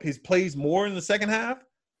mixed up his plays more in the second half,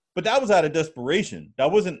 but that was out of desperation.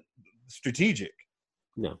 That wasn't strategic.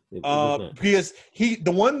 No, it was not. Because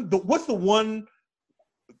what's the one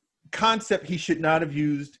concept he should not have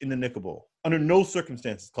used in the Nickel Bowl under no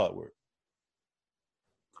circumstances? Clockwork.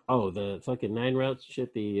 Oh, the fucking 9 routes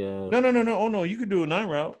shit. No. Oh no, you could do a 9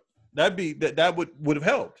 route. That would have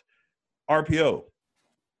helped. RPO.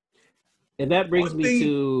 And that brings me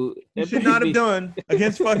to you should not have done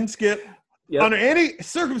against fucking Skip under any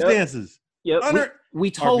circumstances. Yep. We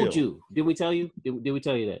told you. Did we tell you? Did we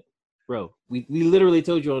tell you that, bro? We literally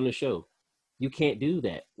told you on the show. You can't do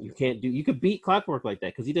that. You could beat Clockwork like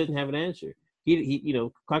that because he doesn't have an answer.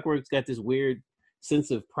 He Clockwork's got this weird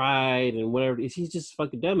sense of pride and whatever. He's just a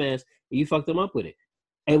fucking dumbass, and you fucked him up with it.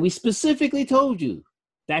 And we specifically told you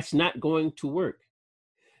that's not going to work.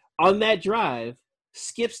 On that drive,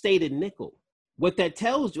 Skip stayed in nickel. What that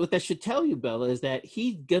should tell you, Bella, is that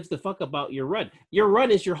he gives the fuck about your run. Your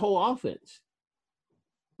run is your whole offense.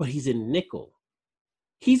 But he's in nickel.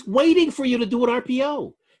 He's waiting for you to do an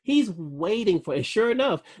RPO. He's waiting for it. And sure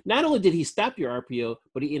enough, not only did he stop your RPO,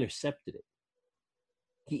 but he intercepted it.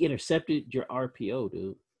 He intercepted your RPO,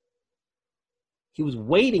 dude. He was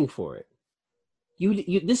waiting for it.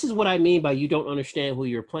 This is what I mean by you don't understand who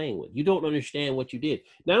you're playing with. You don't understand what you did.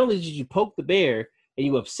 Not only did you poke the bear and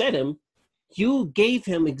you upset him, you gave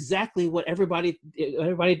him exactly what everybody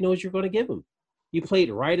knows you're going to give him. You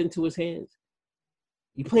played right into his hands.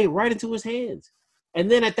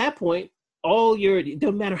 And then at that point, it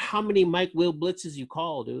doesn't matter how many Mike Will blitzes you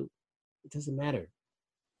call, dude. It doesn't matter.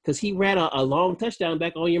 Because he ran a long touchdown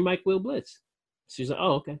back on your Mike Will blitz. So he's like,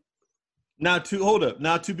 oh, okay. Now,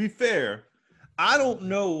 to be fair, I don't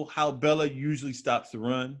know how Bella usually stops the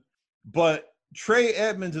run, but Trey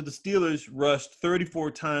Edmonds of the Steelers rushed 34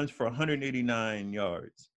 times for 189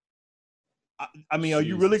 yards. I mean, are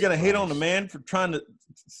you really going to hate on the man for trying to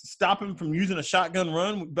stop him from using a shotgun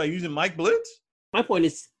run by using Mike Blitz? My point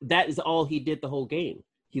is that is all he did the whole game.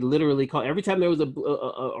 He literally called every time there was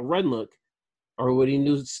a run look, or when he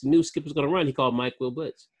knew Skip was going to run, he called Mike Will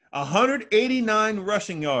Blitz. 189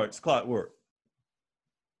 rushing yards, Clockwork.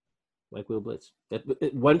 Mike Will Blitz.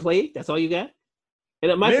 One play? That's all you got?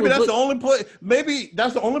 And maybe that's the only play. Maybe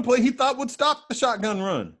that's the only play he thought would stop the shotgun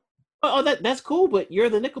run. Oh, that's cool, but you're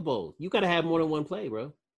the Nickel Bowl. You got to have more than one play,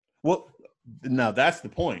 bro. Well, now that's the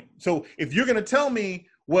point. So if you're going to tell me,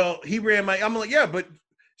 well, he ran I'm like, yeah, but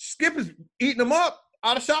Skip is eating him up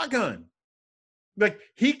out of shotgun. Like,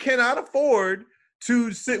 he cannot afford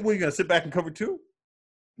to sit. We're gonna sit back and cover two.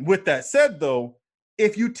 With that said, though,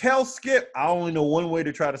 if you tell Skip, I only know one way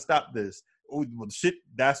to try to stop this. Well, shit,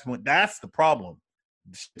 that's the problem.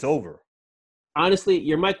 It's over. Honestly,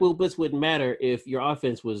 your Mike Will Blitz wouldn't matter if your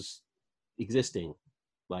offense was existing,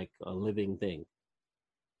 like a living thing.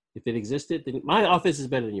 If it existed, then my offense is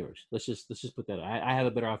better than yours. Let's just put that. I have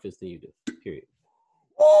a better offense than you do. Period.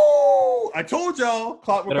 Oh, I told y'all,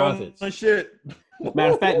 clockwork Better on offense. my shit.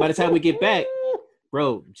 Matter of fact, by the time we get back,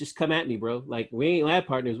 bro, just come at me, bro. Like, we ain't lab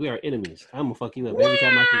partners. We are enemies. I'm gonna fuck you up every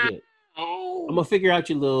time I can get. I'm gonna figure out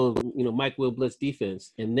your little, Mike Will Blitz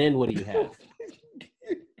defense, and then what do you have?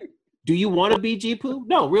 Do you want to be G-Poo?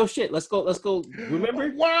 No, real shit. Let's go.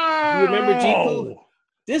 Remember? Wow. You remember G-Poo?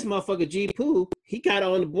 This motherfucker G-Poo, he got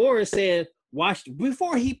on the board saying, watch,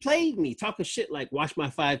 before he played me, talking shit like, watch my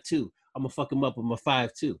 5'2". I'm gonna fuck him up with my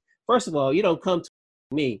 5'2". First of all, you don't come to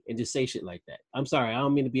me and just say shit like that. I'm sorry. I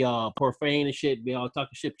don't mean to be all profane and shit, be all talking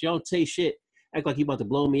shit. But you don't say shit, act like you about to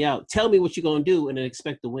blow me out. Tell me what you're gonna do and then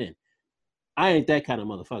expect to win. I ain't that kind of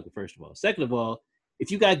motherfucker, first of all. Second of all,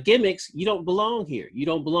 if you got gimmicks, you don't belong here. You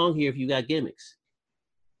don't belong here if you got gimmicks.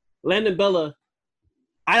 Landon Bella,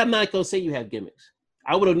 I'm not gonna say you have gimmicks.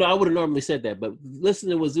 I would have normally said that, but listen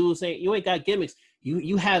to what Zulu was saying. You ain't got gimmicks.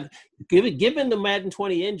 You have given the Madden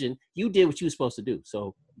 20 engine, you did what you were supposed to do.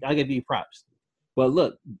 So I'll give you props. But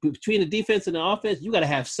look, between the defense and the offense, you got to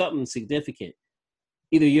have something significant.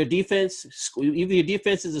 Either your defense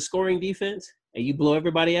is a scoring defense and you blow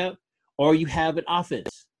everybody out, or you have an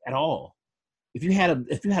offense at all. If you had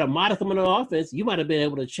a modicum of offense, you might have been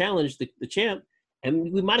able to challenge the champ,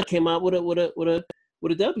 and we might have came out with a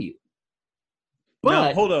W. But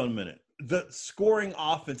now, hold on a minute. The scoring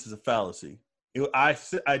offense is a fallacy. I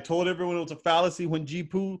told everyone it was a fallacy when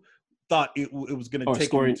G-Poo thought it was going to take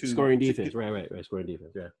scoring defense. Right. Scoring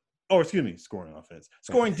defense. Yeah. Oh, excuse me, scoring offense.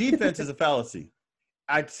 Scoring defense is a fallacy.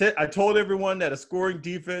 I told everyone that a scoring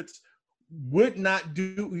defense would not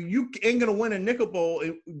do. You ain't going to win a nickel bowl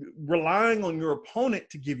relying on your opponent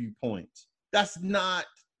to give you points. That's not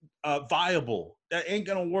viable. That ain't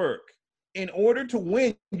going to work. In order to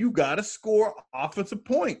win, you got to score offensive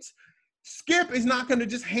points. Skip is not going to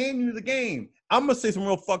just hand you the game. I'm going to say some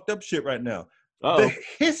real fucked up shit right now. Uh-oh. The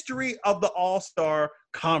history of the All-Star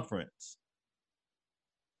Conference,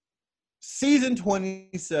 season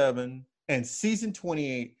 27 and season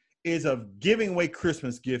 28 is of giving away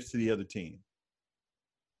Christmas gifts to the other team.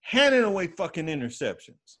 Handing away fucking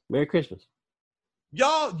interceptions. Merry Christmas.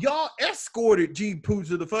 Y'all escorted G-Poo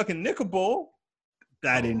to the fucking nickel bowl.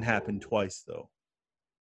 That didn't happen twice, though.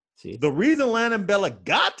 See? The reason Landon Bella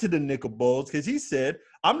got to the nickel bowls because he said,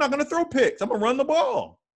 I'm not going to throw picks. I'm going to run the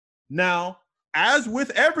ball. Now, as with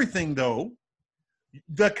everything, though,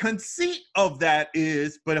 the conceit of that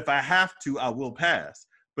is, but if I have to, I will pass.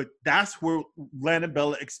 But that's where Landon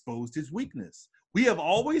Bella exposed his weakness. We have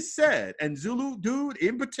always said, and Zulu Dude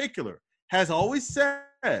in particular has always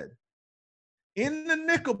said, in the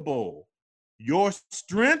nickel bowl, your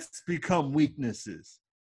strengths become weaknesses.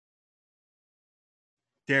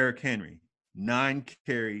 Derrick Henry, 9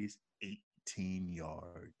 carries, 18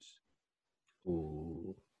 yards.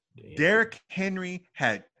 Ooh, damn. Derrick Henry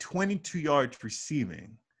had 22 yards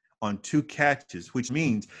receiving on 2 catches, which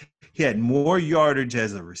means he had more yardage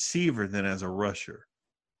as a receiver than as a rusher.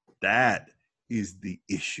 That is the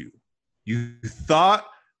issue. You thought,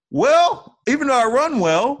 well, even though I run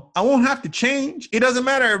well, I won't have to change. It doesn't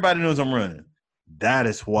matter. Everybody knows I'm running. That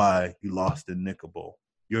is why you lost the nickel bowl.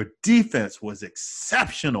 Your defense was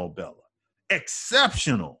exceptional, Bella.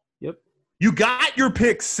 Exceptional. Yep. You got your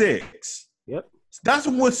pick 6. Yep. That's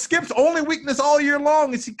what Skip's only weakness all year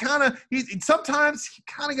long is sometimes he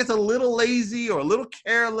kind of gets a little lazy or a little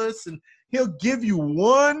careless, and he'll give you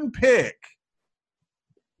 1 pick.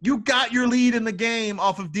 You got your lead in the game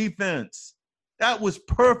off of defense. That was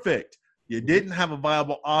perfect. You didn't have a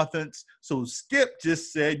viable offense, so Skip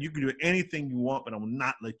just said, you can do anything you want, but I will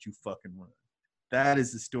not let you fucking run. That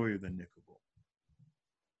is the story of the nickel bowl.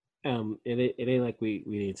 It ain't like we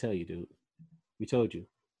didn't tell you, dude. We told you.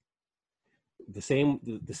 The same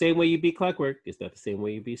way you beat Clockwork is not the same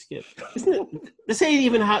way you beat Skip. This ain't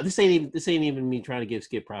even me trying to give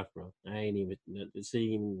Skip props, bro. This ain't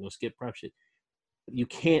even no Skip prop shit.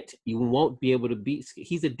 You won't be able to beat Skip.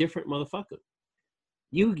 He's a different motherfucker.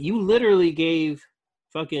 You literally gave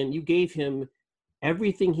him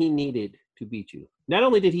everything he needed to beat you. Not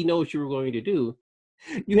only did he know what you were going to do,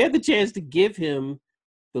 you had the chance to give him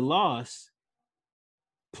the loss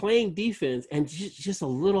playing defense and just a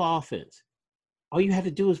little offense. All you had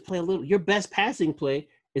to do is play a little. Your best passing play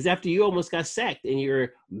is after you almost got sacked and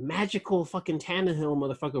your magical fucking Tannehill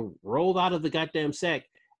motherfucker rolled out of the goddamn sack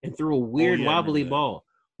and threw a weird yeah, I remember wobbly that. ball.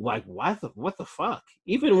 Like, what the fuck?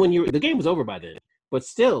 Even when the game was over by then, but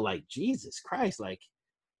still, like, Jesus Christ, like,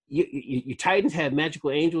 you Titans had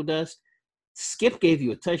magical angel dust. Skip gave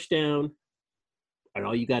you a touchdown, and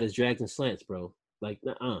all you got is drags and slants, bro. Like,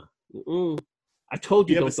 I told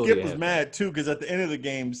you Yeah, don't but throw Skip the was ass. mad too because at the end of the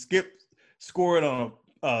game, Skip scored on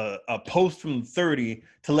a post from 30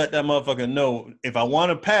 to let that motherfucker know if I want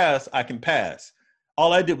to pass, I can pass.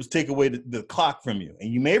 All I did was take away the clock from you.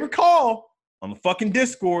 And you may recall on the fucking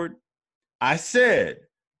Discord, I said,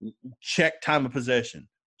 check time of possession.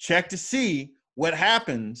 Check to see what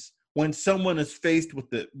happens when someone is faced with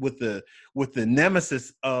the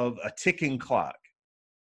nemesis of a ticking clock.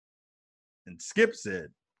 And Skip said,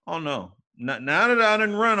 "Oh no, now that I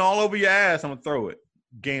didn't run all over your ass, I'm gonna throw it.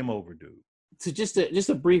 Game over, dude." So just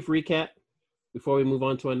a brief recap before we move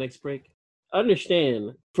on to our next break.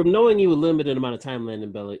 Understand, from knowing you a limited amount of time,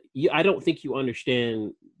 Landon Bella, I don't think you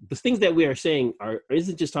understand the things that we are saying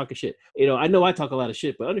isn't just talking shit. You know I talk a lot of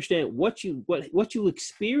shit, but understand what you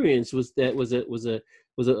experienced was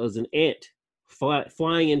an ant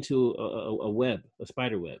flying into a web, a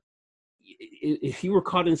spider web. If you were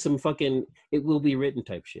caught in some fucking it will be written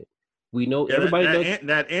type shit. We know everybody does.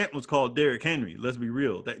 That ant was called Derrick Henry. Let's be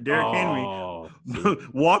real. That Derrick Henry see.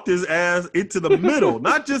 walked his ass into the middle,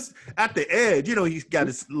 not just at the edge. You know, he's got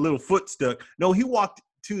his little foot stuck. No, he walked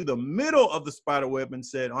to the middle of the spider web and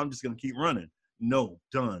said, "I'm just gonna keep running." No,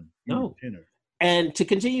 done. No. And to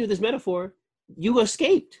continue this metaphor, you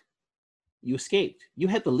escaped. You escaped. You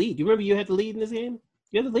had the lead. You remember you had the lead in this game?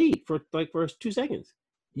 You had the lead for 2 seconds.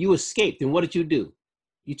 You escaped. And what did you do?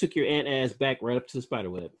 You took your ant ass back right up to the spider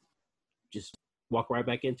web. Just walk right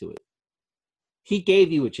back into it. He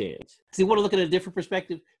gave you a chance. So you want to look at a different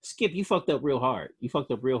perspective? Skip, you fucked up real hard. You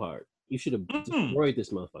should have destroyed this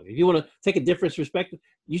motherfucker. If you want to take a different perspective,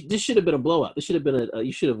 this should have been a blowout. This should have been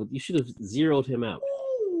you should have zeroed him out.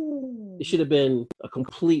 It should have been a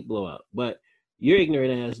complete blowout. But you're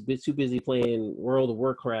ignorant ass, too busy playing World of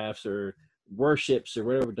Warcrafts or Warships or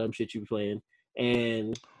whatever dumb shit you were playing,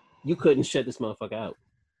 and you couldn't shut this motherfucker out.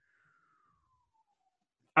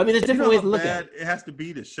 I mean, there's different ways to look at it. It has to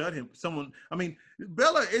be to shut him.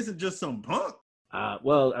 Bella isn't just some punk.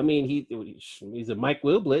 Well, I mean, he's a Mike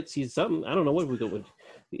Wilblitz. He's something. I don't know what we're doing.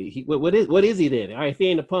 What is he then? All right, if he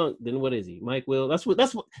ain't a punk, then what is he? Mike Will.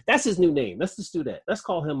 That's his new name. Let's just do that. Let's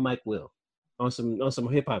call him Mike Will on some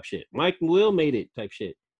hip hop shit. Mike Will made it type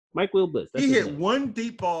shit. Mike Wilblitz. He hit one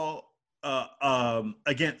deep ball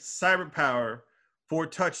against Cyber Power for a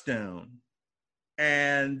touchdown.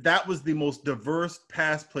 And that was the most diverse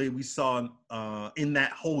pass play we saw in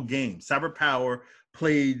that whole game. Cyber Power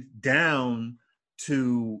played down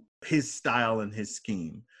to his style and his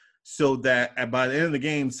scheme. So that by the end of the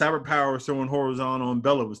game, Cyber Power was throwing horizontal and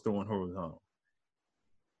Bella was throwing horizontal.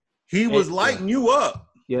 He was lighting you up.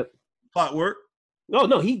 Yep. Clockwork.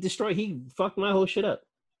 No, he fucked my whole shit up.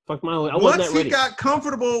 Once he got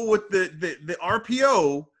comfortable with the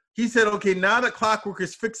RPO, he said, okay, now that Clockwork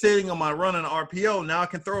is fixating on my run and RPO, now I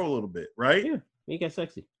can throw a little bit, right? Yeah, he got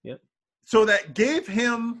sexy. Yep. So that gave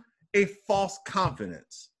him a false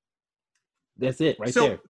confidence. That's it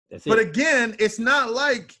there. That's it. But again, it's not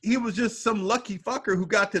like he was just some lucky fucker who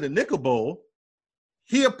got to the Nickel Bowl.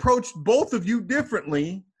 He approached both of you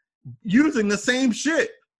differently using the same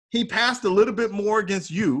shit. He passed a little bit more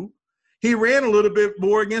against you. He ran a little bit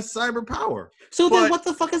more against Cyber Power. Then what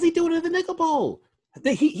the fuck is he doing in the Nickel Bowl?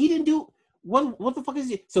 He didn't do what the fuck is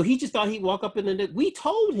he? So he just thought he'd walk up in the. We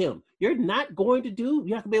told him you're not going to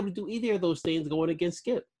be able to do either of those things going against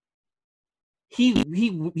Skip. He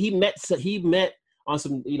met on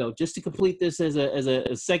some, just to complete this as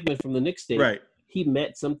a segment from the Knicks stage. Right. He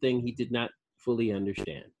met something he did not fully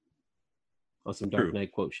understand on some Dark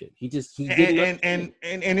Knight quote shit. He didn't. And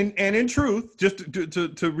in truth, just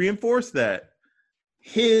to reinforce that,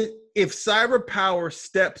 if Cyber Power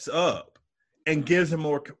steps up and gives him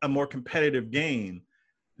a more competitive game,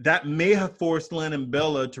 that may have forced Landon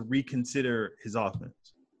Bella to reconsider his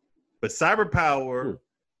offense. But Cyber Power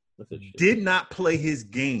did not play his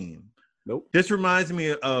game. Nope. This reminds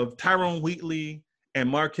me of Tyrone Wheatley and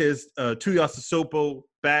Marquez Tuiasosopo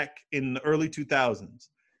back in the early 2000s.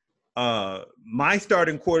 My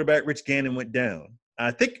starting quarterback, Rich Gannon, went down.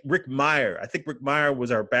 I think Rick Meyer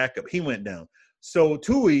was our backup. He went down. So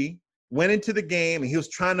Tui went into the game and he was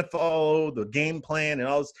trying to follow the game plan and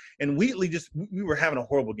all this. And Wheatley we were having a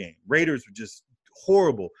horrible game. Raiders were just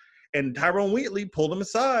horrible. And Tyrone Wheatley pulled him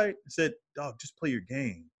aside and said, "Dog, just play your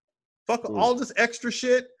game. Fuck all this extra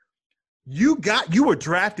shit. you were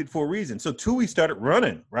drafted for a reason. So Tui started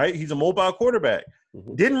running, right? He's a mobile quarterback.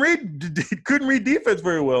 Couldn't read defense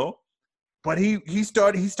very well, but he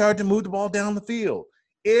started to move the ball down the field.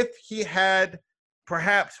 If he had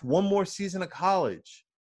perhaps one more season of college,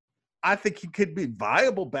 I think he could be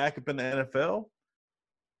viable back up in the NFL.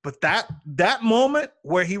 But that moment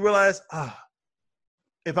where he realized,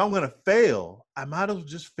 if I'm going to fail, I might as well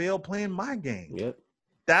just fail playing my game. Yep.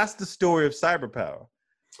 That's the story of Cyberpower.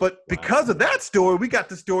 But because of that story, we got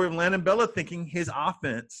the story of Landon Bella thinking his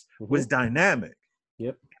offense was dynamic.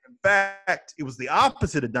 Yep. In fact, it was the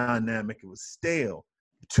opposite of dynamic. It was stale.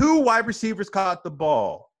 2 wide receivers caught the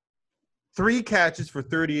ball. 3 catches for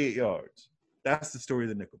 38 yards. That's the story of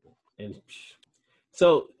the Nickel Bowl. And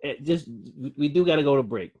so we do got to go to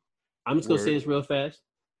break. I'm just going to say this real fast.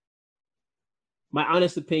 My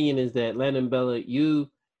honest opinion is that Landon Bella, you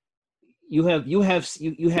have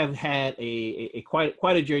had a quite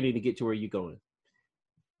a journey to get to where you're going.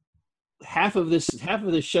 Half of this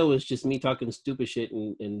show is just me talking stupid shit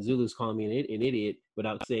and Zulu's calling me an idiot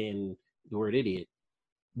without saying the word idiot.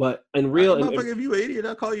 But in real, if you an idiot,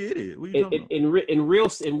 I'll call you idiot. What are you talking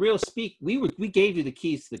about? In real speak, we gave you the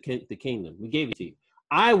keys to the kingdom. We gave it to you.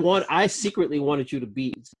 I secretly wanted you to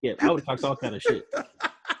beat Skip. I would talk all kind of shit.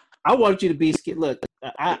 I wanted you to beat Skip. Look,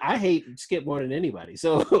 I hate Skip more than anybody,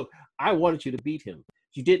 so I wanted you to beat him.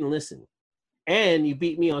 You didn't listen, and you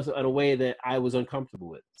beat me on a way that I was uncomfortable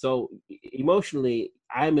with. So emotionally,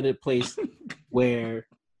 I'm in a place where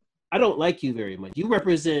I don't like you very much. You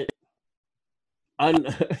represent a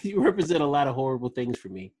lot of horrible things for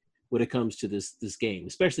me when it comes to this game,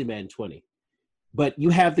 especially Madden 20. But you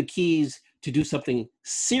have the keys to do something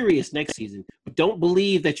serious next season. But don't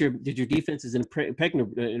believe that your defense is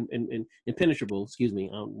impenetrable. Excuse me,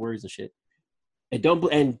 words and shit.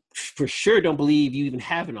 And for sure don't believe you even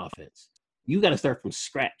have an offense. You got to start from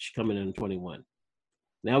scratch coming in 21.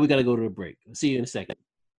 Now we got to go to a break. I'll see you in a second.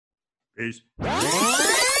 Peace.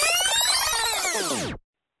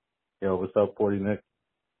 Yo, what's up, 40 Nick?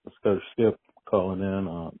 Let's go to Skip calling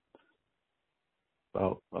in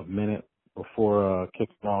about a minute before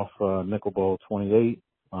kicking off Nickel Bowl 28.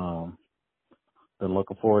 Been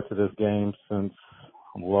looking forward to this game since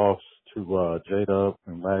I lost to J-Dub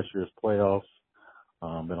in last year's playoffs.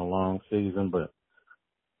 Been a long season, but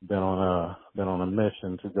been on a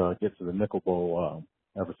mission to get to the Nickel Bowl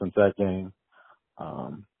ever since that game.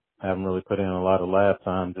 Haven't really put in a lot of lab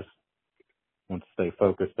time. Just want to stay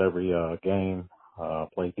focused every game.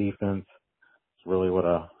 Play defense. It's really what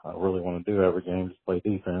I really want to do every game. Just play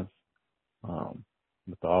defense.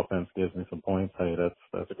 If the offense gives me some points, hey,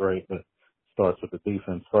 that's great. But it starts with the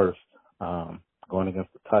defense first. Going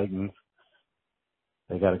against the Titans,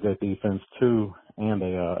 they got a good defense too, and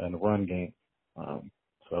a run game.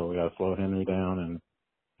 So we got to slow Henry down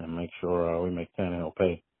and make sure we make Tannehill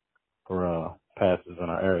pay for passes in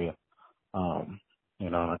our area,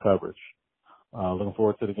 in our coverage. Looking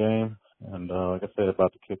forward to the game, and like I said,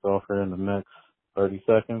 about to kick off here in the next 30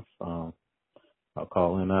 seconds. I'll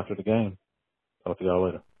call in after the game. Talk to y'all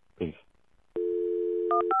later. Peace.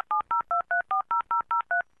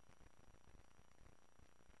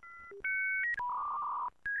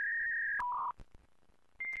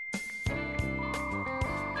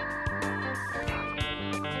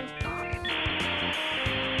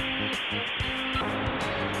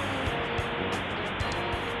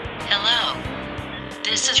 Hello.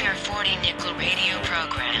 This is your 40 Nickel radio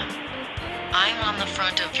program. I'm on the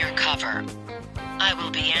front of your cover. I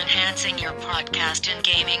will be enhancing your podcast and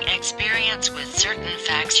gaming experience with certain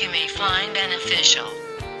facts you may find beneficial.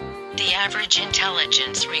 The average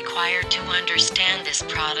intelligence required to understand this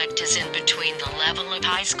product is in between the level of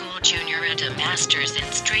high school junior and a master's in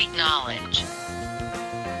street knowledge.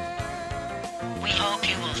 We hope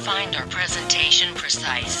you will find our presentation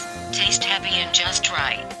precise, taste-heavy and just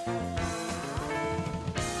right.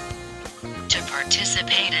 To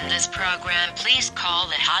participate in this program, please call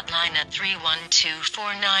the hotline at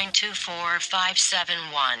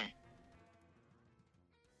 312-492-4571.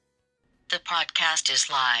 The podcast is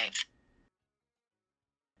live.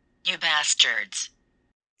 You bastards.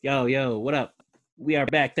 Yo, what up? We are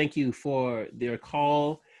back. Thank you for their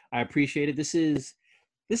call. I appreciate it. This is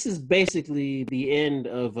basically the end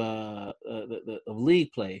of the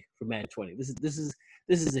league play for Madden 20. This is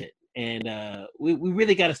it. And we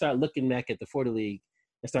really got to start looking back at the 40 League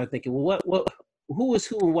and start thinking, well, who is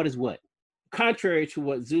who and what is what? Contrary to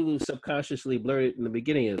what Zulu subconsciously blurted in the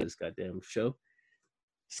beginning of this goddamn show,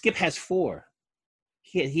 Skip has 4.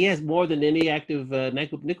 He has more than any active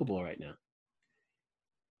Nickel Bowl right now.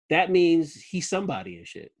 That means he's somebody and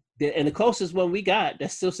shit. And the closest one we got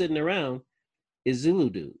that's still sitting around is Zulu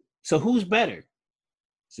Dude. So who's better,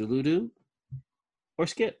 Zulu Dude or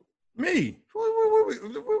Skip? Me. What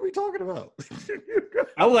are we talking about?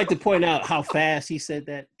 I would like to point out how fast he said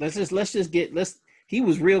that. He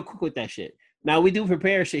was real quick with that shit. Now we do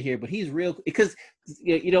prepare shit here, but he's real because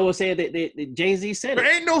you know what I'm saying. That Jay-Z said There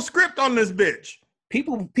it. ain't no script on this bitch.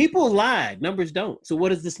 People lied, numbers don't. So what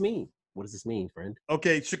does this mean? What does this mean, friend?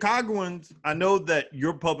 Okay, Chicagoans, I know that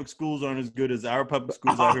your public schools aren't as good as our public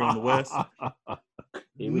schools out here in the West.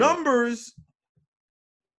 Numbers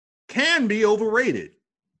can be overrated.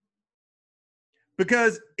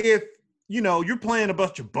 Because if, you're playing a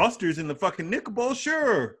bunch of busters in the fucking Nickel Bowl,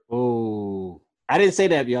 sure. Oh, I didn't say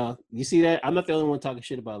that, y'all. You see that? I'm not the only one talking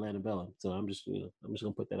shit about Landon Bella. So I'm just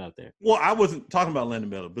gonna put that out there. Well, I wasn't talking about Landon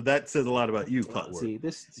Bella, but that says a lot about you, Cutworth. See,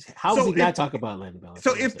 how does he not talk about Landon Bella?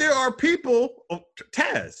 So if there are people,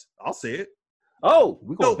 Taz, I'll say it. Oh,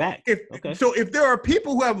 we're going back. So if there are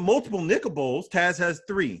people who have multiple Nickel Bowls, Taz has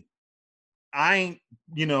 3. I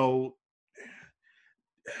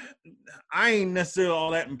ain't necessarily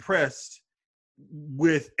all that impressed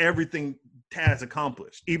with everything Taz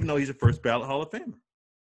accomplished, even though he's a first ballot Hall of Famer.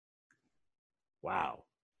 Wow.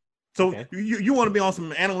 So okay. you want to be on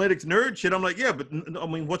some analytics nerd shit? I'm like, yeah, but I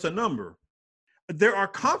mean, what's a number? There are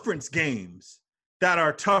conference games that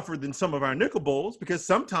are tougher than some of our Nickel Bowls because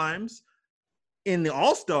sometimes in the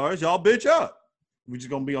All-Stars, y'all bitch up. We're just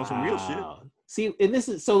gonna be on some real shit. See, and this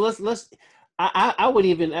is so. Let's. I would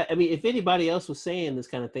even. I mean, if anybody else was saying this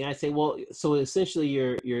kind of thing, I'd say, well, so essentially,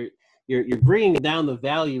 you're bringing down the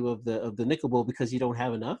value of the Nickel Bowl because you don't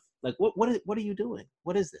have enough. Like, what are you doing?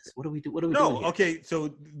 What is this? What do we do? What are we doing here? Okay.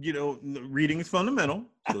 So reading is fundamental.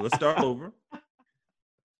 So let's start over.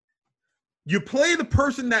 You play the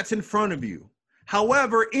person that's in front of you.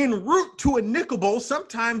 However, en route to a Nickel Bowl,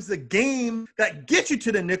 sometimes the game that gets you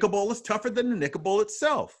to the Nickel Bowl is tougher than the Nickel Bowl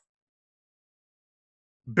itself.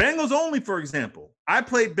 Bengals only, for example. I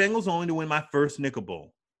played Bengals only to win my first Nickel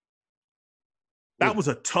Bowl. That was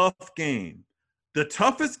a tough game. The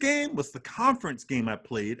toughest game was the conference game I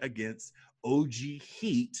played against OG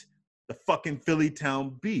Heat, the fucking Philly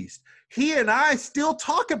Town Beast. He and I still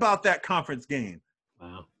talk about that conference game.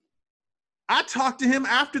 Wow. I talked to him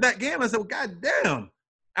after that game. I said, well, God damn.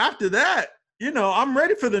 After that, I'm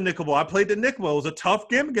ready for the Nickel Bowl. I played the Nickel Bowl. It was a tough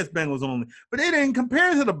game against Bengals only. But it didn't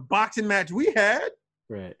compare to the boxing match we had.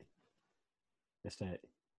 Right. That's that.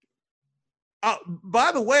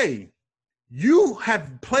 By the way, you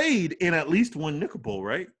have played in at least one Nickel Bowl,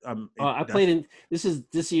 right? I played in this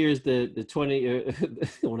year's the 20.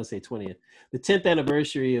 I want to say 20th, the 10th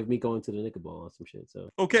anniversary of me going to the Nickel Bowl or some shit. So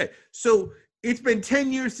okay, so it's been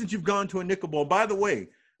 10 years since you've gone to a Nickel Bowl. By the way,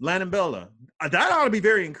 Landon Bella, that ought to be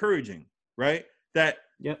very encouraging, right? That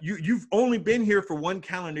you've only been here for one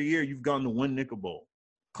calendar year. You've gone to one Nickel Bowl.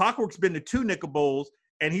 Clockwork's been to 2 Nickel Bowls,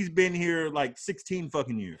 and he's been here like 16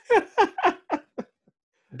 fucking years.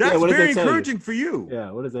 That's very encouraging for you.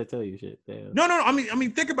 Yeah, what does that tell you? Shit. Damn. No. I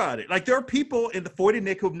mean, think about it. Like, there are people in the 40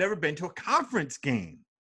 Nick who've never been to a conference game.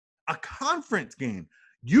 A conference game.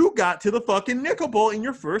 You got to the fucking Nickel Bowl in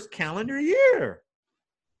your first calendar year.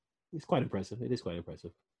 It's quite impressive. It is quite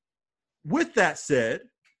impressive. With that said,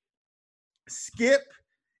 Skip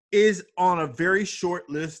is on a very short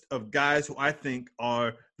list of guys who I think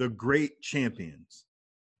are the great champions.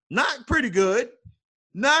 Not pretty good.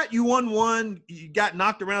 Not you won one, you got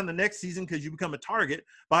knocked around the next season because you become a target.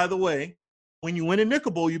 By the way, when you win a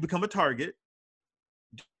Nickel Bowl, you become a target.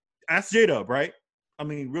 Ask J-Dub, right? I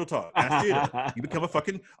mean, real talk. Ask J-Dub. You become a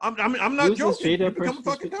fucking. I'm not joking. You become a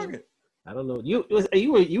fucking target. I don't know.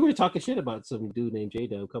 You were talking shit about some dude named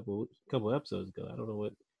J-Dub a couple episodes ago. I don't know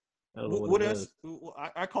what. What else?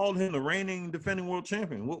 I called him the reigning defending world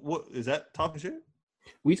champion. What is that talking shit?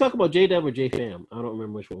 We talk about J-Dub or J-Fam? I don't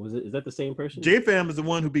remember which one. Is that the same person? J-Fam is the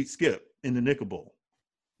one who beat Skip in the Nickel Bowl.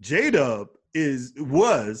 J-Dub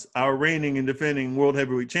was our reigning and defending world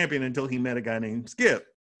heavyweight champion until he met a guy named Skip.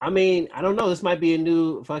 I mean, I don't know. This might be a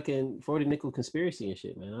new fucking 40 Nickel conspiracy and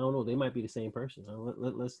shit, man. I don't know. They might be the same person.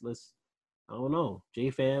 Let's I don't know.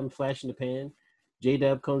 J-Fam, flash in the pan.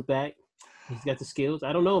 J-Dub comes back. He's got the skills.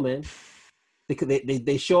 I don't know, man.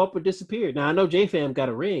 They show up or disappear. Now, I know J-Fam got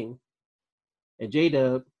a ring. And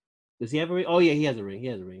J-Dub, does he have a ring? Oh, yeah, he has a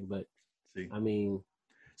ring. But, see. I mean.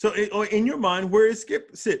 So, in your mind, where does Skip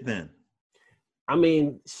sit then? I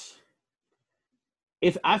mean,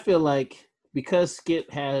 if I feel like because Skip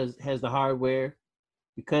has the hardware,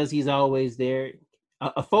 because he's always there,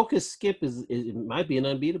 a focused Skip it might be an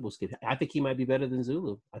unbeatable Skip. I think he might be better than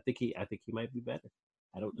Zulu. I think he might be better.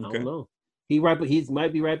 I don't know. He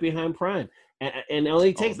might be right behind Prime, and it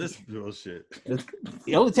only takes this bullshit.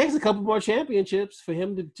 it only takes a couple more championships for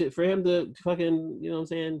him to fucking, you know what I'm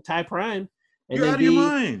saying, tie Prime. And You're then out of your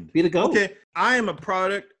mind. Be the GOAT. Okay, I am a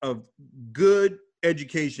product of good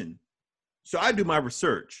education, so I do my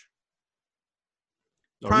research.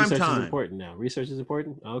 Prime research time is important now. Research is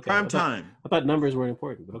important. Okay. Prime time. I thought numbers were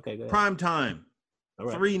important, but okay, go ahead. Prime time. All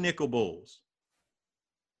right. 3 nickel bowls.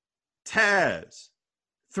 Taz,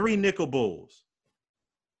 3 nickel bowls.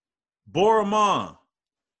 Boroma,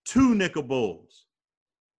 2 nickel bowls.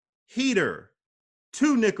 Heater,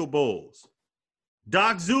 2 nickel bowls.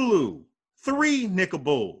 Doc Zulu, 3 nickel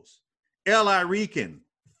bowls. L.I. Rican,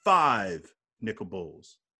 5 nickel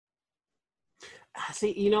bowls.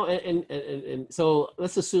 See, you know, and so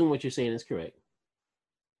let's assume what you're saying is correct.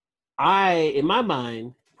 In my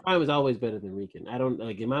mind, Prime is always better than Rican. I don't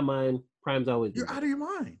like in my mind, Prime's always. You're out of your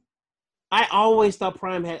mind. I always thought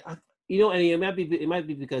Prime had, you know, and it might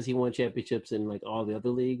be because he won championships in like all the other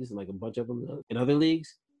leagues and like a bunch of them in other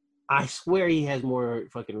leagues. I swear he has more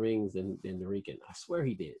fucking rings than the Rican. I swear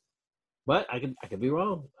he did, but I could be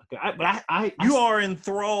wrong. You are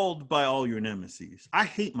enthralled by all your nemesis. I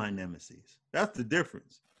hate my nemesis. That's the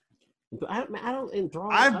difference. I don't enthrall.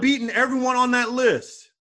 I've beaten everyone on that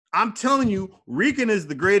list. I'm telling you, Rican is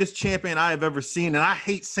the greatest champion I have ever seen, and I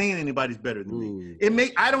hate saying anybody's better than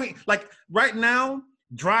me. I don't like right now.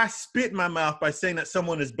 Dry spit in my mouth by saying that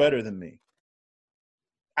someone is better than me.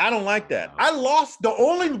 I don't like that. I lost the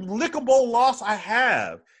only lickable loss I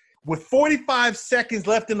have with 45 seconds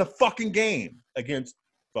left in the fucking game against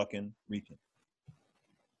fucking Rican.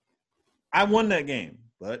 I won that game,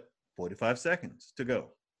 but 45 seconds to go.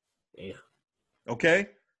 Yeah. Okay?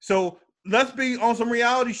 So let's be on some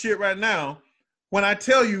reality shit right now. When I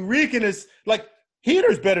tell you Rican is like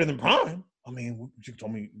Heater's better than Prime. I mean, you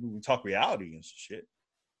told me we talk reality and shit.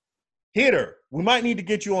 Heater, we might need to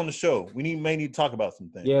get you on the show. We may need to talk about some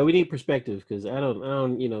things. Yeah, we need perspective because I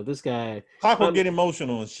don't, you know, this guy. Hawk will get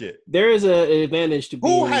emotional and shit. There is an advantage to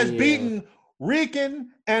who has beaten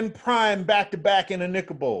Rican and Prime back to back in a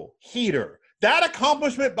nickel bowl? Heater. That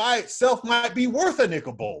accomplishment by itself might be worth a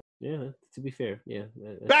nickel bowl. Yeah, to be fair, yeah.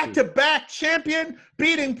 Back to back champion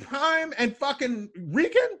beating Prime and fucking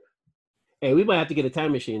Rican. Hey, we might have to get a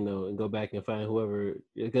time machine though and go back and find whoever,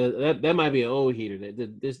 because that might be an old Heater.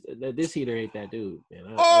 This Heater ain't that dude.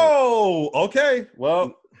 Man. Okay.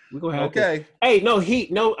 Well, we gonna have to. Hey,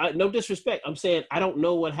 no disrespect. I'm saying I don't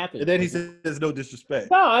know what happened. And then he says there's no disrespect.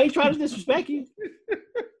 No, I ain't trying to disrespect you.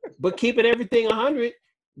 But keeping everything 100,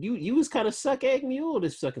 you was kind of suck egg mule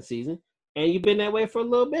this second season, and you've been that way for a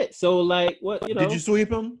little bit. So like, what you know? Did you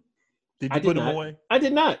sweep him? Did you put him away? I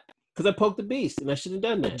did not. Because I poked the beast, and I should have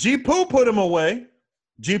done that. G-Poo put him away.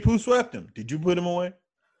 G-Poo swept him. Did you put him away?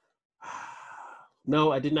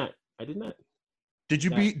 No, I did not. Did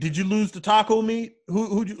you lose to Taco Meat?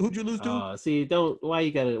 Who'd you lose to? See, why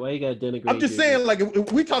you gotta denigrate? I'm just saying, like,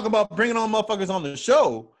 if we talk about bringing on motherfuckers on the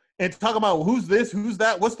show and talk about who's this, who's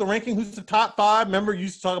that, what's the ranking, who's the top 5. Remember, you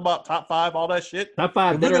used to talk about top 5, all that shit. Top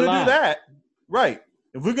 5. If we're gonna do that, right?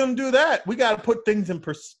 If we're gonna do that, we got to put things in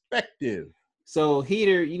perspective. So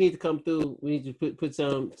Heater, you need to come through. We need to put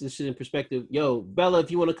some shit in perspective. Yo, Bella, if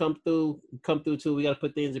you want to come through too. We got to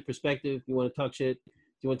put things in perspective. You want to talk shit?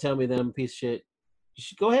 You want to tell me that I'm a piece of shit?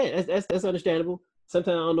 Go ahead. That's understandable.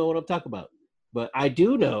 Sometimes I don't know what I'm talking about, but I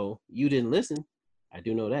do know you didn't listen. I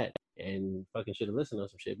do know that, and fucking should have listened on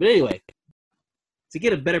some shit. But anyway, to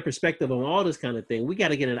get a better perspective on all this kind of thing, we got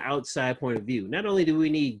to get an outside point of view. Not only do we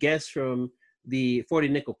need guests from the 40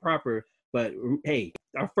 Nickel proper, but hey,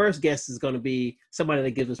 our first guest is going to be somebody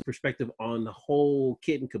that gives us perspective on the whole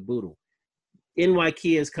kit and caboodle. NY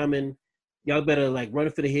Kia is coming. Y'all better like run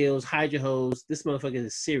for the hills, hide your hose. This motherfucker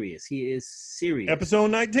is serious. He is serious. Episode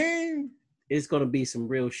 19. It's going to be some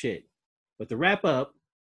real shit. But to wrap up,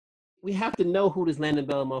 we have to know who this Landon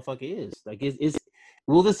Bella motherfucker is. Like,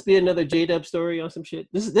 will this be another J-Dub story on some shit?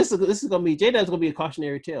 This is going to be, J-Dub's going to be a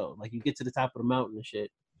cautionary tale. Like, you get to the top of the mountain and shit,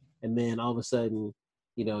 and then all of a sudden,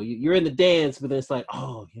 you know, you're in the dance, but then it's like,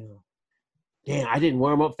 oh, you know, damn, I didn't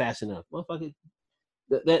warm up fast enough, motherfucker.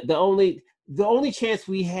 The only chance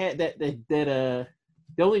we had the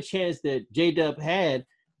only chance that J-Dub had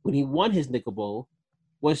when he won his Nickel Bowl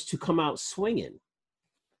was to come out swinging,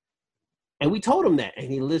 and we told him that,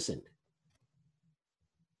 and he listened.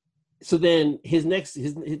 So then his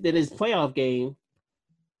playoff game,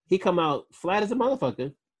 he come out flat as a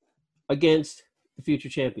motherfucker against the future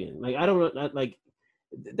champion. Like, I don't know, like.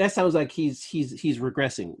 That sounds like he's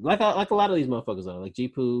regressing, like a lot of these motherfuckers are, like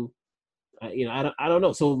G-Poo. You know, I don't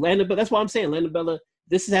know. So Landon, but that's why I'm saying Landon Bella.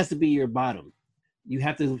 This has to be your bottom. you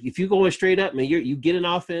have to, if you're going straight up and you get an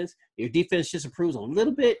offense, your defense just improves a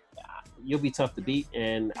little bit, you'll be tough to beat,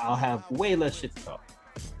 and I'll have way less shit to talk.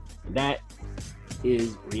 That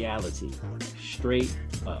is reality, straight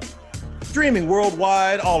up. Streaming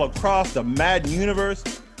worldwide, all across the Madden universe.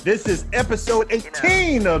 This is episode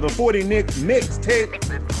 18 of the 40 Nick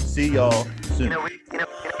Mixtape. See y'all soon.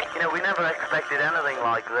 We never expected anything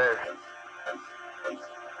like this.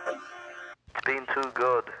 It's been too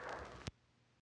good.